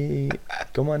crazy.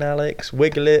 Come on, Alex,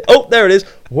 wiggle it. Oh, there it is.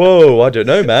 Whoa, I don't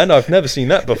know, man. I've never seen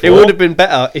that before. It would have been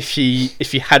better if she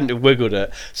hadn't have wiggled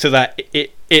it, so that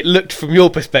it looked from your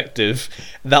perspective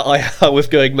that I was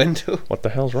going mental. What the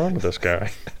hell's wrong with this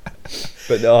guy?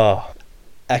 But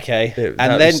Okay, it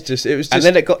and was just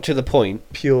then it got to the point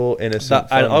pure innocent.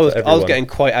 that, and fun I was for everyone. getting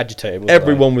quite agitated. wasn't I?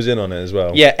 Everyone was in on it as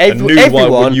well. Yeah, and knew why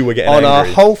everyone you were getting on our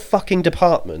angry. whole fucking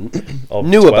department Of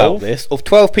knew 12? about this. Of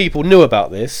 12 people knew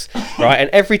about this, right? And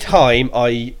every time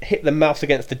I hit the mouse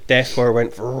against the desk, or I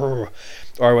went, "Rrr,"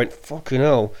 or I went, fucking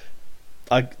hell.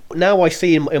 Now I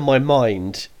see in my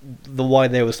mind why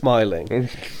they were smiling,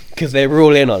 because they were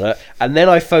all in on it. And then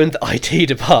I phoned the IT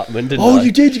department. Didn't I?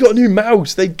 You did. You got a new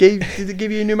mouse. Did they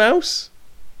give you a new mouse?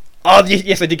 Oh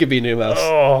yes, they did give me a new mouse.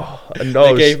 Oh, and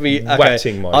They gave me. Okay,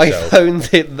 wetting I myself. phoned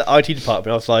the IT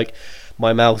department. I was like,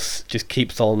 my mouse just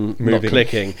keeps on not Moving.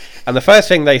 clicking. And the first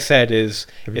thing they said is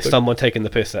Have you is put- someone taking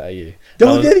the piss out of you?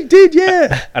 Oh, yeah, they did.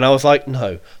 Yeah. And I was like,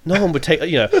 no one would take.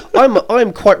 You know,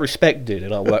 I'm quite respected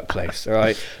in our workplace. All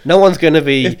right, no one's going to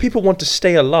be. If people want to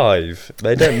stay alive,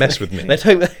 they don't mess with me. They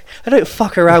don't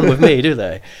fuck around with me, do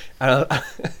they?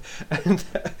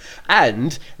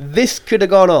 And this could have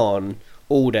gone on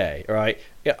all day, right?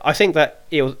 Yeah, I think that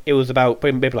it was about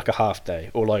maybe like a half day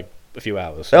or like a few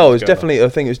hours. Oh, it was was going definitely. I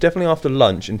think it was definitely after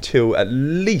lunch until at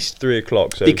least 3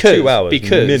 o'clock. So Because- 2 hours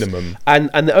because- minimum. on.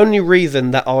 And the only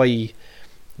reason that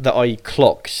I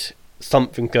clocked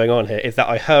something going on here is that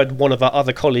I heard one of our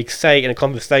other colleagues say in a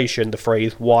conversation the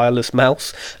phrase "wireless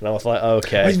mouse," and I was like, I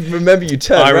okay, remember you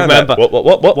turned. I around remember. Like, what?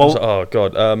 I was Well- like, oh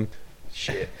God.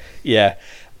 Shit. yeah.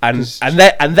 And 'Cause-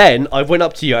 and then I went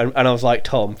up to you and I was like,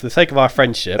 Tom, for the sake of our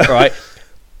friendship, right?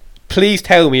 Please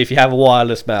tell me if you have a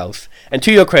wireless mouse. And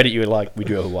to your credit, you were like, we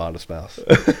do have a wireless mouse.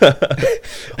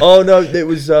 Oh no, it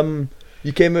was.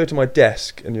 You came over to my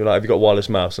desk and you were like, "Have you got a wireless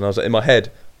mouse?" And I was like, in my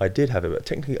head, I did have it, but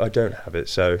technically I don't have it.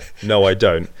 So no, I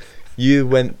don't. You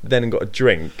went then and got a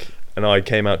drink, and I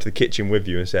came out to the kitchen with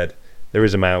you and said, "There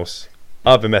is a mouse.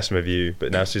 I've been messing with you,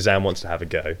 but now Suzanne wants to have a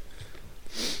go."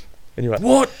 And you're like,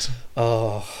 "What?"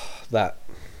 Oh, that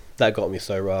got me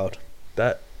so riled.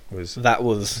 That was That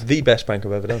was... the best prank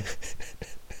I've ever done.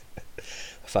 I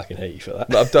fucking hate you for that.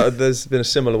 But there's been a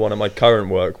similar one at my current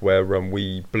work where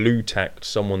we blue tacked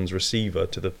someone's receiver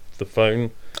to the phone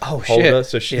Oh, holder.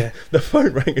 shit. So Yeah. the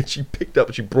phone rang and she picked up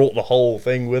and she brought the whole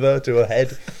thing with her to her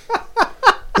head.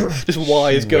 Just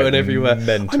wires She going went everywhere.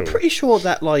 mental. I'm pretty sure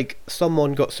that like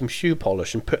someone got some shoe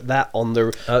polish and put that on the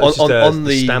It's just, on the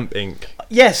the stamp ink.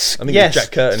 Yes, I think yes. it was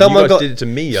Jack Curtin. Someone You guys got did it to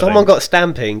me, I Someone think. got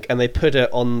stamping and they put it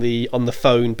on the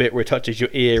phone bit where it touches your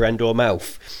ear and or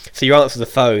mouth. So you answer the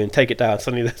phone, take it down.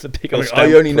 Suddenly there's a big old stamp. I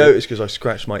only print. noticed because I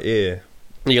scratched my ear.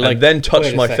 You're and then touched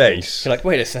 "Wait a my second." face. You're like,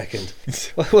 wait a second,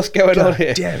 what's going on God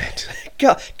here? damn it!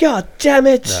 God damn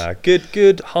it! Nah,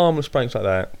 good harmless pranks like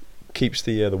that keeps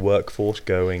the workforce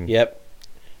going. Yep.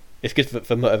 It's good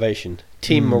for motivation.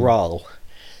 Team morale.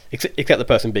 Except the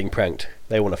person being pranked.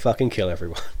 They want to fucking kill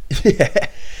everyone. Yeah.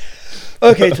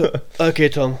 Okay,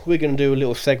 Tom. We're going to do a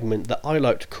little segment that I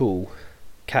like to call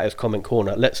Catter's Comment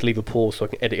Corner. Let's leave a pause so I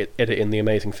can edit in the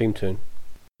amazing theme tune.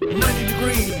 90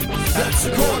 degrees, that's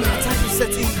a corner. Type of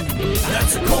settee,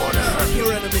 that's a corner. Track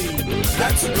your enemy,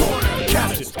 that's a corner.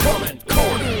 Catter's Comment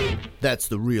Corner. That's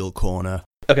the real corner.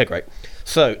 Okay, great.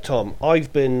 So, Tom,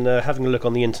 I've been having a look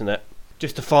on the internet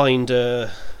just to find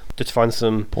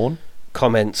some Porn?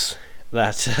 comments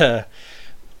that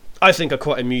I think are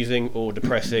quite amusing or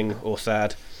depressing or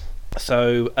sad.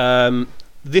 So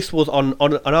this was on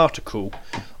an article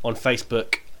on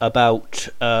Facebook about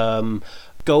an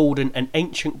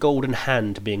ancient golden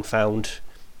hand being found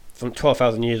from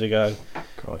 12,000 years ago.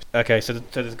 Christ. Okay, so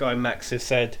this guy Max has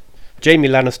said Jaime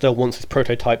Lannister wants his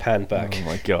prototype hand back. Oh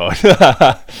my god.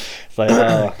 So,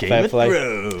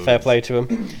 fair play to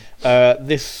him.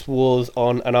 This was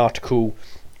on an article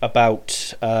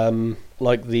about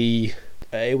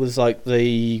it was like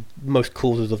the most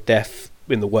causes of death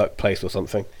in the workplace or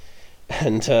something,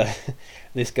 and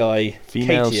this guy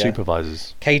Female Katia,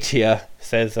 supervisors. Katia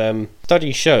says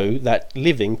studies show that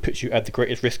living puts you at the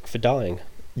greatest risk for dying.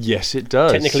 Yes, it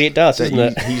does. Technically it does, doesn't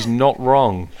it? He's not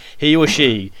wrong. He or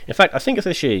she. In fact, I think it's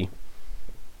a she.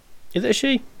 Is it a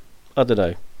she? I don't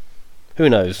know. Who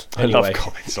knows? I Anyway. love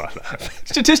comments like that.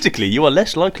 Statistically, you are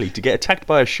less likely to get attacked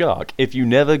by a shark if you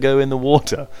never go in the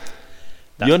water.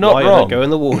 That's You're not why I wrong. don't go in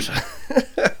the water.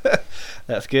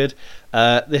 That's good.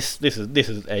 This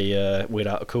is a weird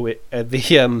article.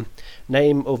 The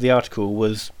name of the article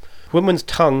was "Woman's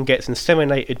tongue gets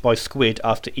inseminated by squid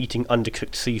after eating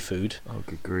undercooked seafood." Oh,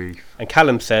 good grief. And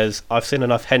Callum says, "I've seen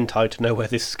enough hentai to know where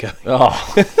this is going."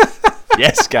 Oh,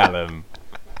 yes, Callum.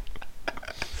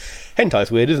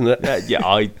 Hentai's weird, isn't it? Yeah,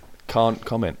 I can't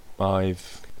comment.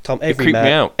 Tom, It creeped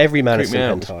me out. every man has Creeped seen me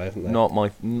out. hentai, hasn't they? Not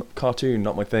my cartoon,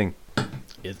 not my thing.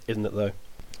 Isn't it though?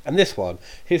 And this one,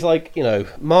 he's like,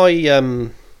 my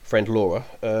friend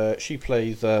Laura, she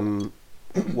plays World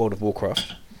of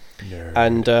Warcraft,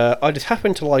 and I just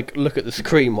happened to look at the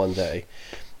screen one day,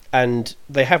 and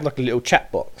they have like a little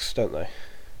chat box, don't they?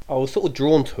 I was sort of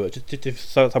drawn to it just to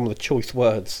some of the choice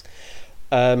words.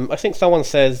 I think someone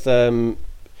says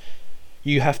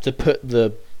you have to put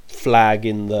the flag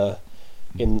in the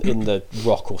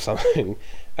rock or something.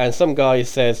 And some guy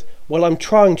says, "Well, I'm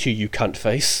trying to, you cunt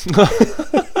face."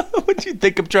 What do you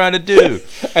think I'm trying to do?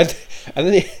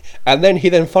 and then he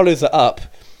follows it up,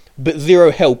 but zero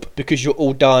help because you're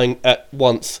all dying at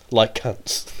once like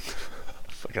cunts.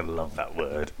 I fucking love that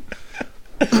word.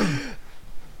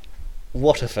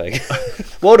 What a thing!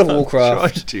 World of Warcraft.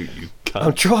 Try to, you cunt.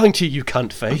 I'm trying to, you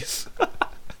cunt face.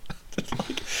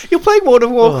 You're playing World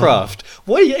of Warcraft.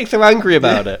 Why are you getting so angry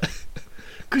about it?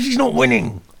 Because he's not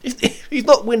winning. He's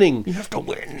not winning. You have to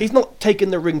win. He's not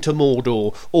taking the ring to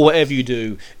Mordor or whatever you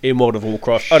do in World of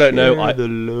Warcraft. I don't know.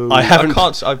 I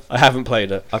haven't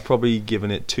played it. I've probably given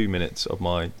it 2 minutes of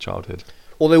my childhood.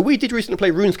 Although we did recently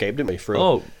play RuneScape, didn't we? For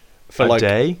a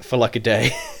day? For like a day.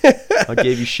 I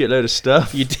gave you shitload of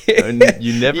stuff. You did. And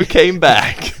you never came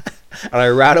back. And I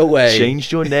ran away.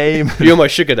 Changed your name. You're my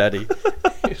sugar daddy.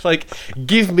 It's like,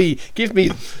 give me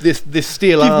this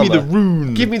steel armor. Give me the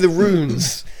runes. Give me the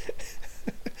runes.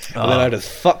 And then I just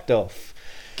fucked off.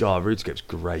 God, RuneScape's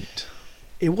great.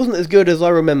 It wasn't as good as I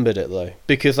remembered it though,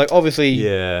 because obviously,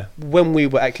 Yeah. when we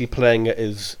were actually playing it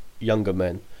as younger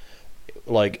men,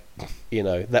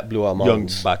 that blew our Young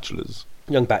minds. bachelors.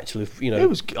 Young bachelors, It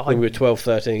was. when we were 12,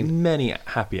 13. Many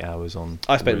happy hours on.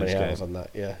 I spent many RuneScape. hours on that.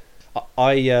 Yeah,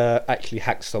 I actually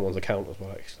hacked someone's account as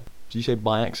well. Actually, Did you say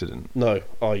by accident? no.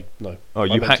 Oh, I you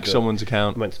meant to hacked do it. someone's I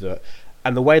account. meant to do it,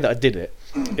 and the way that I did it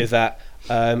is that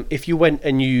if you went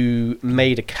and you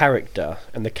made a character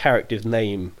and the character's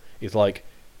name is like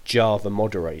Java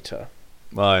moderator,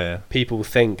 Oh yeah. people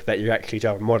think that you're actually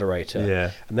Java moderator.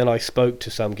 Yeah. And then I spoke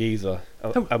to some geezer.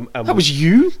 That was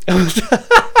you.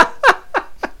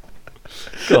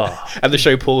 God. And the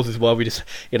show pauses while we just,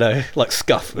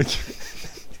 scuff.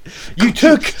 You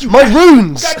took my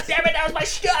runes! God damn it, that was my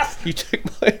stuff! You took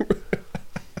my runes.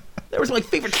 That was my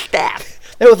favorite staff.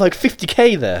 There was like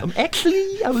 50k there.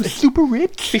 Actually, I was super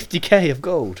rich. 50k of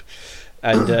gold.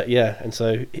 And and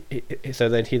so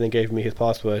then he gave me his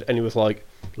password, and he was like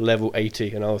level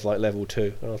 80, and I was like level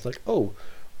 2, and I was like, oh,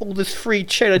 all this free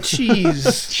cheddar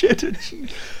cheese. Cheddar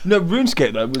cheese. No,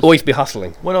 RuneScape though was Always be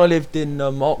hustling. when I lived in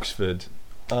Oxford.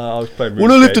 I was playing RuneScape.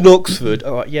 When I lived in Oxford.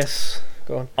 All right, yes,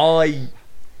 go on. I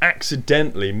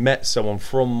accidentally met someone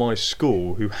from my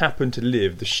school who happened to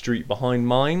live the street behind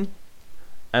mine,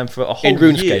 And for a whole In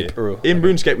RuneScape, year, or- in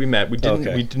RuneScape we met. We didn't.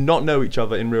 Okay. We did not know each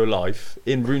other in real life.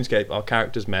 In RuneScape, our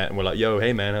characters met and we're like, "Yo,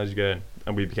 hey man, how's it going?"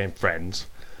 And we became friends.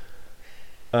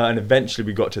 And eventually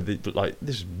we got to the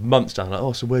this is months down. Like,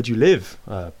 oh, so where do you live,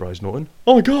 Bryce Norton?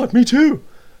 Oh my God, me too.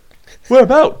 Where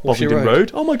about? What's your Bovingdon road?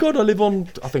 Road. Oh my God,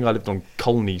 I think I lived on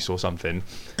Colnice or something.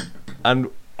 And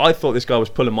I thought this guy was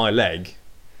pulling my leg,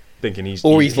 thinking he's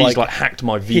like hacked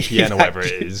my VPN or whatever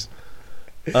it is.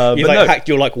 He's but like no, hacked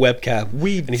your like webcam.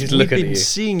 we've and he's just looking at been you.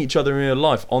 seeing each other in real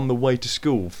life on the way to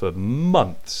school for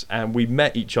months, and we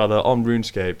met each other on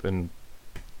RuneScape, and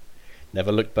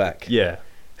Never looked back. yeah,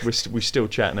 we still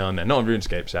chat now and then. Not on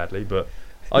RuneScape, sadly, but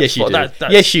I Yes, just you thought do.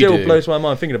 that Yes, you still do. blows my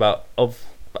mind thinking about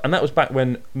and that was back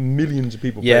when millions of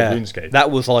people Yeah, played RuneScape.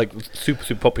 that was like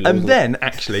super popular. And wasn't it? then,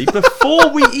 actually, before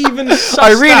we even sussed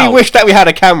I really out, wish that we had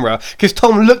a camera, because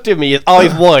Tom looked at me, his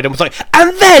eyes wide, and was like,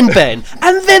 "And then Ben,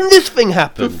 and then this thing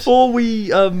happened." before we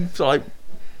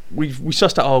we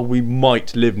sussed out, oh, we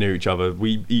might live near each other.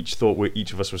 We each thought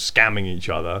each of us was scamming each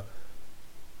other.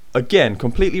 Again,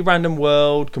 completely random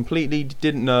world, completely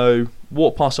didn't know.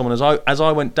 Walked past someone as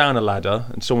I went down a ladder,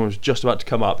 and someone was just about to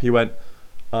come up. He went,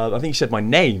 I think he said my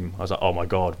name. I was like, oh my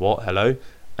God, what? Hello?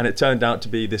 And it turned out to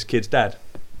be this kid's dad.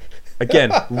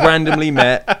 Again, randomly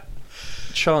met.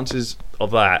 Chances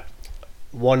of that,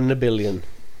 1 in a billion,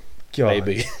 God,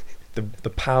 maybe. the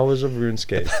powers of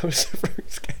RuneScape. That was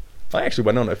RuneScape. I actually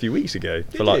went on it a few weeks ago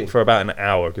you? for about an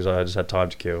hour because I just had time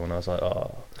to kill, and I was like,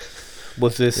 oh,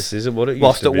 Was this this isn't what it used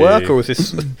whilst to at be. work, or was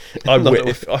this?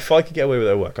 If I could get away with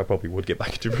it at work, I probably would get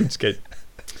back into RuneScape.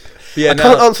 But yeah, I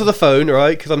can't answer the phone,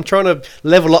 right? Because I'm trying to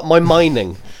level up my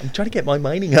mining. I'm trying to get my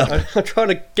mining up. I'm trying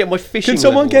to get my fishing. Can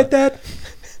someone level get up. that?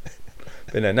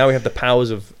 But no, now we have the powers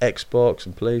of Xbox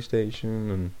and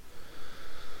PlayStation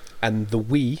And the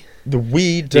Wii, and the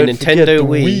Wii. the Don't Nintendo forget the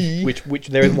Wii, which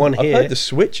there is one I've here. heard the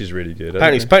Switch is really good.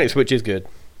 Apparently Switch is good.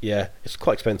 Yeah, it's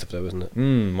quite expensive though, isn't it?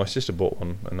 My sister bought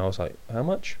one, and I was like, "How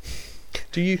much?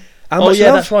 Do you?" How oh much, yeah,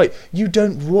 love? that's right. You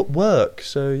don't work,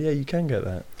 so yeah, you can get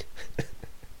that.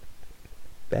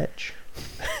 Betch.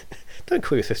 Don't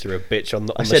call your sister a bitch on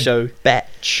the I the said show.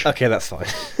 Betch. Okay, that's fine.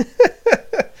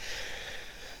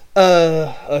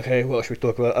 Okay, what should we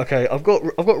talk about? Okay, I've got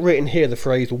written here the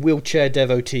phrase wheelchair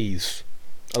devotees.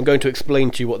 I'm going to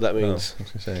explain to you what that Oh, I means. was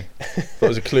gonna say. That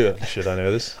was a clue. Should I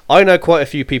know this? I know quite a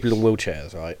few people in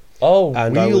wheelchairs, right? Oh,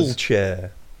 And I was-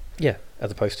 wheelchair. Yeah,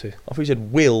 as opposed to I thought you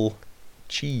said will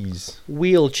cheese.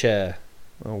 wheelchair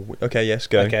Oh, okay, yes,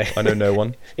 go. Okay. I know no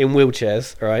one. in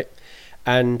wheelchairs, right?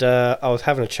 And I was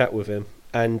having a chat with him,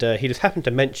 and he just happened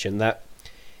to mention that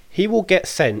he will get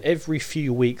sent every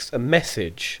few weeks a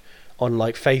message on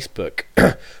like Facebook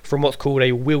from what's called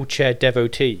a wheelchair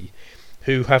devotee,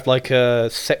 who have like a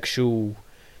sexual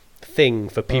thing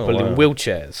for people in wow.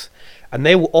 wheelchairs, and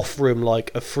they will offer him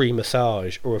like a free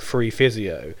massage or a free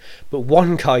physio. But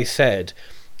one guy said,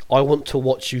 "I want to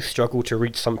watch you struggle to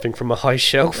reach something from a high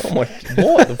shelf," Oh my!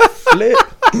 What the flip?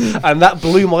 and that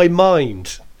blew my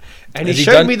mind. And Has he he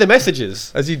showed done- me the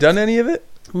messages. Has he done any of it?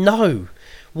 No.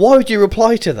 Why would you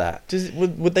reply to that?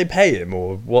 Would they pay him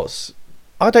or what's?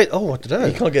 I don't know.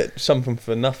 He can't get something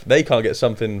for nothing. They can't get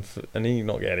something, and he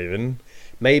not get anything.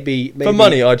 Maybe For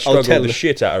money, I'd I'll struggle tell the him,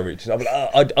 shit out of reaching.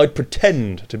 I'd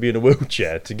pretend to be in a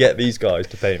wheelchair to get these guys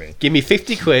to pay me, give me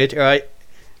 50 quid, right?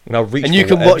 and I'll reach. And for you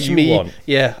can whatever watch you me. want.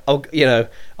 Yeah,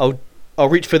 I'll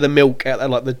reach for the milk at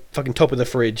like the fucking top of the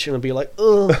fridge, and I'll be like,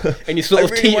 ugh. And you're sort I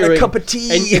of really want teetering. a cup of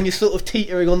tea. And you're sort of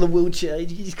teetering on the wheelchair. You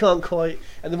just can't quite.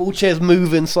 And the wheelchair's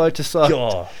moving side to side.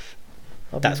 God,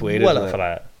 I'd That's be weird, Well isn't up it? for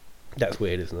that. That's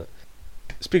weird, isn't it?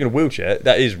 Speaking of wheelchair,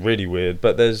 that is really weird.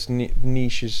 But there's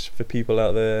niches for people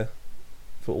out there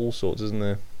for all sorts, isn't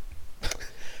there?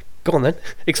 Go on then.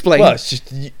 Explain. Well, it's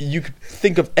just you could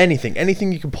think of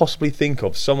anything you could possibly think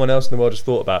of. Someone else in the world has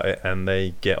thought about it, and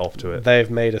they get off to it.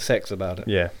 They've made a sex about it.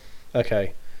 Yeah,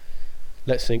 Okay.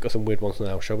 Let's think of some weird ones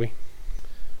now, shall we?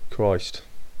 Christ.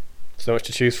 So much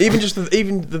to choose from. Even just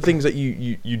even the things that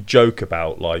you joke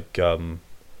about, like,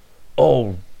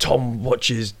 oh, Tom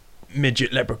watches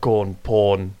midget leprechaun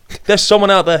porn. There's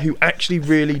someone out there who actually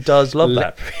really does love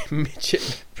that.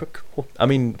 Midget leprechaun. I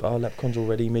mean, are leprechauns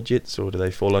already midgets, or do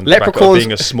they fall under the bracket of Leprechauns-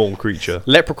 being a small creature?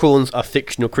 Leprechauns are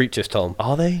fictional creatures, Tom.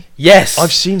 Are they? Yes.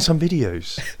 I've seen some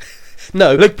videos.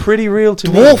 no. They look pretty real to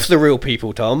me. Dwarfs are real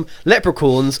people, Tom.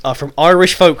 Leprechauns are from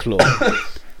Irish folklore.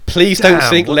 Please don't Damn,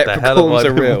 think what the hell have leprechauns I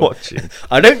are been real. watching?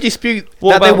 I don't dispute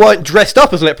What that they about- weren't dressed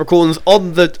up as leprechauns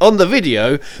on the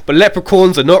video, but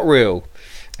leprechauns are not real.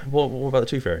 What about the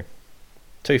Tooth Fairy?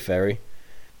 Tooth Fairy.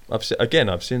 I've seen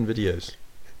videos.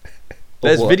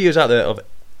 There's what? videos out there of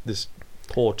this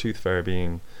poor Tooth Fairy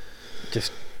being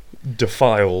Just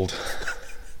defiled.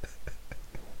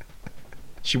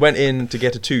 She went in to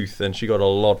get a tooth and she got a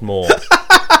lot more.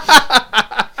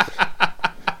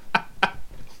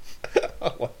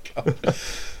 Oh my god!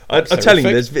 I'm so telling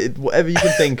you, fixed. there's whatever you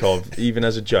can think of, even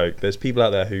as a joke. There's people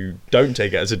out there who don't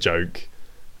take it as a joke,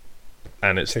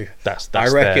 and it's that's I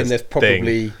reckon their there's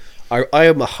probably. I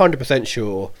am 100%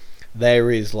 sure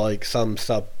there is like some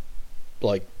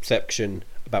section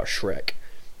about Shrek.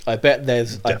 I bet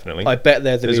there's Definitely. I bet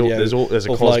there's a There's video there's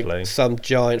a of cosplay. like some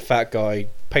giant fat guy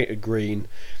painted green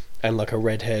and like a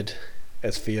redhead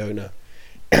as Fiona.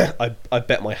 I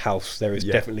bet my house there is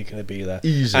definitely going to be there.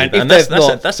 Easy, And and if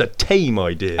that's a tame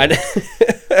idea. and,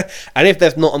 and if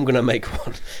there's not, I'm going to make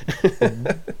one.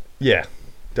 Yeah,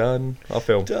 done. I'll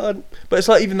film. Done. But it's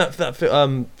like even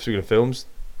speaking of films,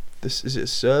 this is it a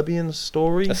Serbian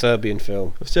story? A Serbian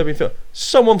film. A Serbian film.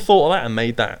 Someone thought of that and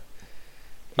made that.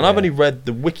 And I've Yeah. only read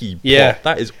the wiki plot. Yeah.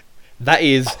 That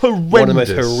is One of the most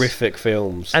horrendous. horrific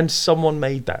films. And someone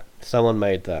made that. Someone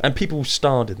made that. And people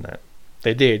starred in that.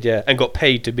 They did, yeah, and got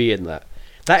paid to be in that.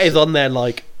 That is on their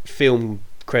like film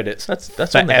credits. That's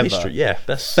forever. on their history. Yeah,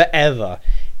 that's Forever.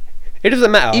 It doesn't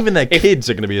matter. even their if,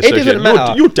 kids are going to be It associated. doesn't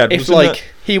matter. Your dad if was in like that.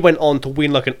 he went on to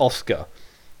win like an Oscar.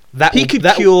 That He will- could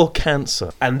that cure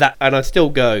cancer. and I'd still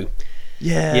go.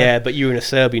 Yeah. Yeah, but you were in a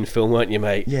Serbian film, weren't you,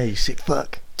 mate? Yeah, you sick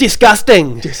fuck.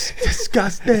 Disgusting.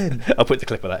 Disgusting. I'll put the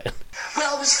clip of that in.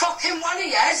 Well, it was fucking one of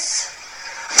yes.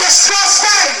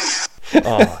 Disgusting!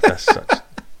 Oh, that's such.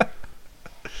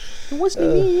 It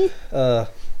wasn't me.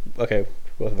 Okay,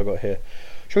 what have I got here?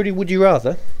 Shall we do Would You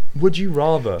Rather? Would you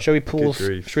rather? Shall we Good pause?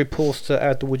 grief. Shall we pause to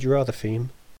add the Would You Rather theme?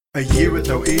 A year with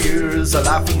no ears, a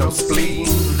life with no spleen.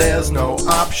 There's no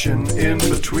option in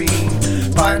between.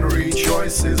 Binary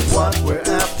choice is what we're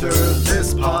after.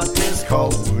 This part is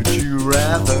called Would You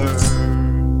Rather.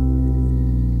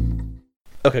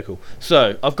 Okay, cool.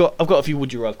 So I've got a few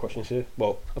Would You Rather questions here.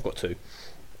 Well, I've got two.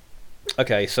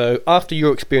 Okay, so after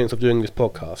your experience of doing this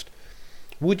podcast,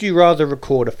 would you rather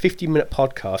record a 50-minute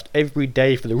podcast every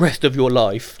day for the rest of your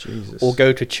life, Jesus. or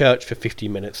go to church for 50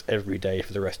 minutes every day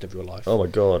for the rest of your life? Oh my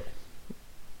god.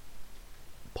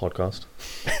 Podcast.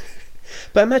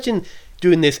 But imagine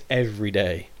doing this every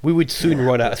day. We would soon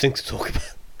run out of things to talk about.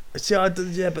 See,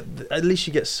 but at least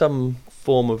you get some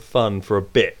form of fun for a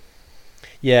bit.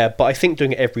 Yeah, but I think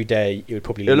doing it every day, it would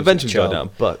probably It'll lose eventually its die charm. down,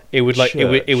 but It would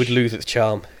it would church. lose its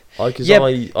charm. Because Yeah, I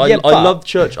yeah, but- love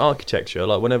church architecture.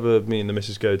 Like whenever me and the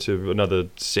missus go to another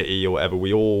city or whatever,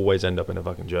 we always end up in a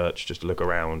fucking church just to look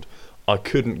around. I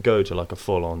couldn't go to like a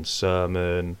full-on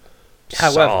sermon,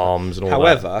 psalms and all that.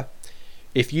 However,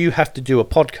 if you have to do a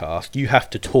podcast, you have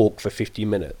to talk for 50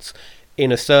 minutes.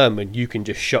 In a sermon, you can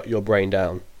just shut your brain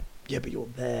down. Yeah, but you're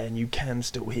there and you can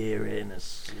still hear it. And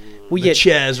Well, the yeah,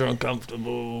 chairs are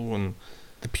uncomfortable and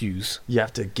the pews, you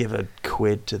have to give a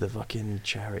quid to the fucking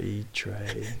charity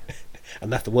tray.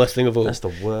 and that's the worst thing of all. That's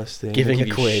the worst thing. Giving They a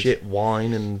give you quid. shit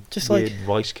wine and Just weird like-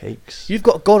 rice cakes. You've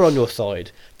got God on your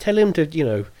side. Tell him to,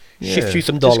 shift you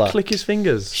some dollar. Just click his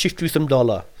fingers. Shift you some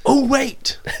dollar. Oh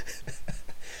wait.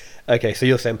 Okay, so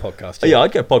you're saying podcast. Oh, yeah,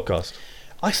 I'd get a podcast.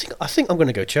 I think I'm going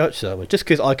to go church sermon just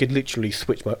because I could literally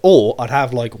switch or I'd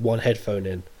have like one headphone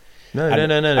in. No, and,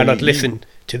 no. And I'd listen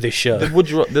to this show.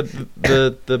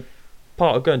 The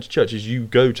part of going to church is you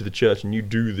go to the church and you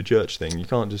do the church thing. You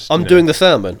can't just. I'm doing the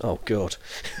sermon. Oh God.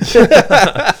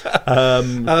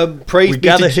 Praise We be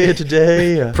gather to here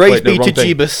today. Praise Wait, no, be wrong to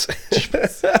thing.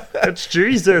 Jebus. It's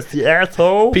Jesus, the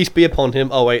asshole. Peace be upon him.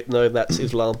 Oh wait, no, that's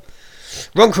Islam.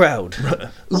 Wrong crowd.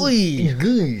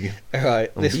 Oi. All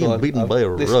right, this being one. beaten by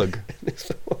a this- rug.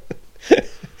 this one.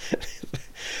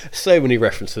 So many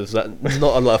references that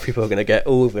not a lot of people are going to get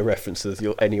all of the references.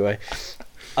 Anyway,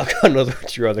 I've got another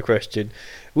Would You Rather question.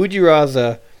 Would you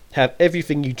rather have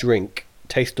everything you drink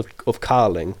taste of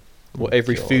carling, or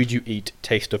every God. food you eat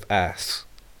taste of ass?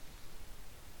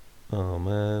 Oh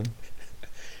man.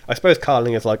 I suppose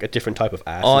carling is like a different type of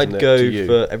ass. I'd isn't it, go to you?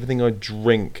 for everything I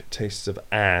drink tastes of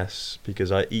ass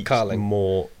because I eat Carling.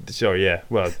 more. Sorry, yeah.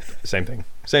 Well, same thing.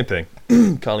 Same thing.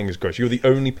 Carling is gross. You're the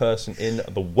only person in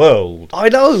the world I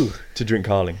know. to drink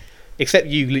Carling. Except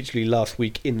you, literally last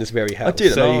week in this very house. I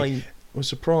did. So, And I was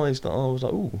surprised that I was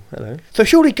like, "Ooh, hello." so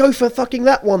surely go for fucking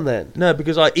that one then. No,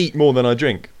 because I eat more than I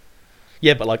drink.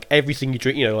 Yeah, but like everything you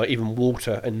drink, like even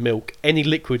water and milk, any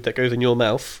liquid that goes in your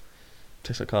mouth,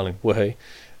 Tastes like Carling. will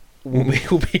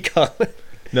be carling.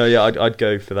 No, yeah, I'd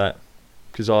go for that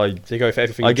because So you go for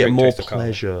everything. I you get drink more tastes of carling.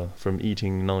 pleasure from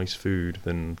eating nice food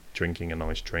than drinking a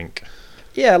nice drink.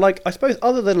 Yeah, like I suppose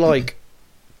other than like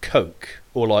Coke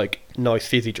or like nice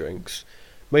fizzy drinks,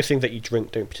 most things that you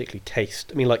drink don't particularly taste.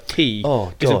 I mean, like tea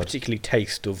Oh, doesn't God. particularly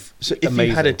taste of So if amazing.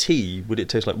 you had a tea, would it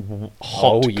taste like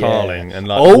hot Oh, yeah. carling, and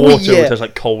like Oh, water yeah. would taste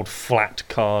like cold flat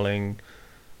carling?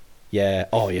 Yeah,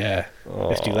 oh yeah,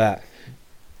 let's do Oh, that.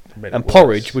 made it And worse.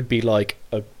 porridge would be like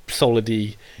a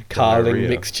solidy carling Diarrhea.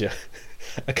 mixture.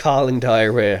 A carling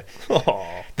diarrhea. Oh,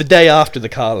 The day after the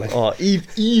carling.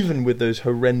 even with those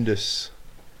horrendous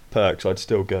perks, I'd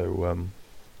still go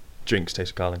drinks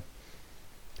taste of carling.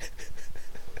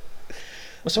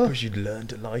 I suppose you'd learn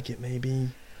to like it, maybe.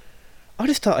 I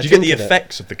just started Do you get the drinking it.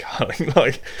 effects of the carling?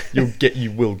 Like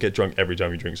you will get drunk every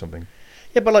time you drink something.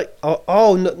 Yeah, but like,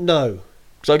 oh no.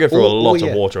 Because I go through a lot yeah.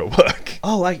 of water at work.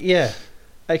 Oh, yeah.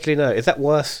 Actually, no. Is that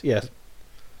worse? Yeah.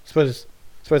 Suppose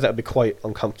that would be quite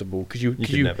uncomfortable because You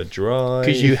can never drive.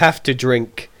 because you have to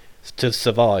drink to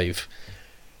survive.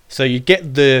 So you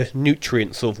get the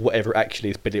nutrients of whatever it actually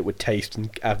is, but it would taste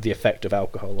and have the effect of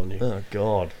alcohol on you. Oh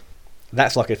God.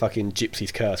 That's like a fucking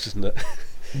gypsy's curse, isn't it?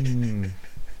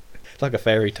 It's like a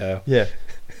fairy tale. Yeah.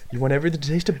 You want everything to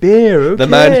taste of beer, okay? The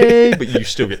man- but you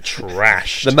still get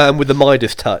trashed. The man with the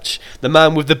Midas touch. The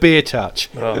man with the beer touch.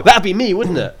 Oh. That'd be me,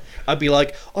 wouldn't it? I'd be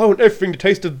like, I want everything to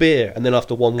taste of beer, and then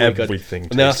after 1 week, Everything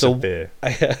and then tastes after of beer.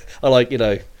 I like,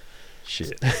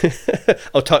 Shit.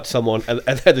 I'll touch someone, and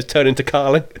then just turn into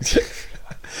Carling. That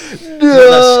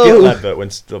Skittle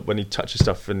advert when he touches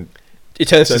stuff and It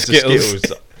turns to turns to Skittles.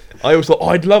 Skittles. I always thought, oh,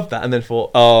 I'd love that, and then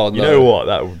thought, Oh, you no. know what,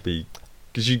 that would be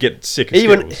because you get sick of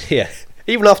Even Skittles.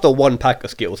 even after 1 pack of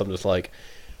Skittles, I'm just like,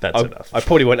 That's enough. I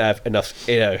probably won't have enough,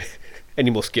 any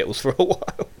more Skittles for a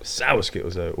while. Sour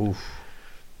Skittles though. Oof.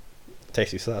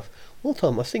 Tasty stuff. Well,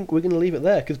 Tom, I think we're going to leave it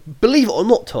there because, believe it or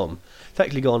not, Tom, it's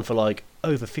actually gone for like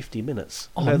over 50 minutes.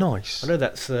 Oh, I know, nice. I know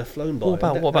that's flown by. What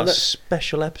about That- what about that-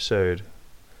 special episode?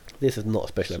 this is not a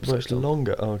special episode. Much Tom.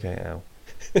 longer. Oh, okay, ow.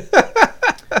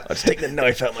 I'll just take the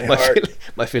knife out my My, heart.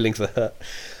 my feelings are hurt.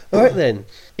 Alright then,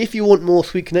 if you want more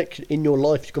Sweet Connection in your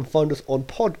life, you can find us on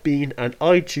Podbean and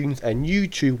iTunes and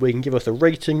YouTube, where you can give us a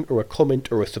rating or a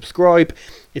comment or a subscribe.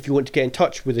 If you want to get in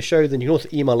touch with the show, then you can also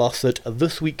email us at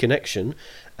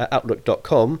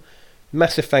thesweetconnection@outlook.com.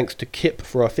 Massive thanks to Kip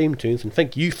for our theme tunes, and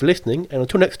thank you for listening, and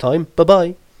until next time,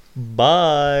 bye-bye.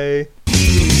 Bye.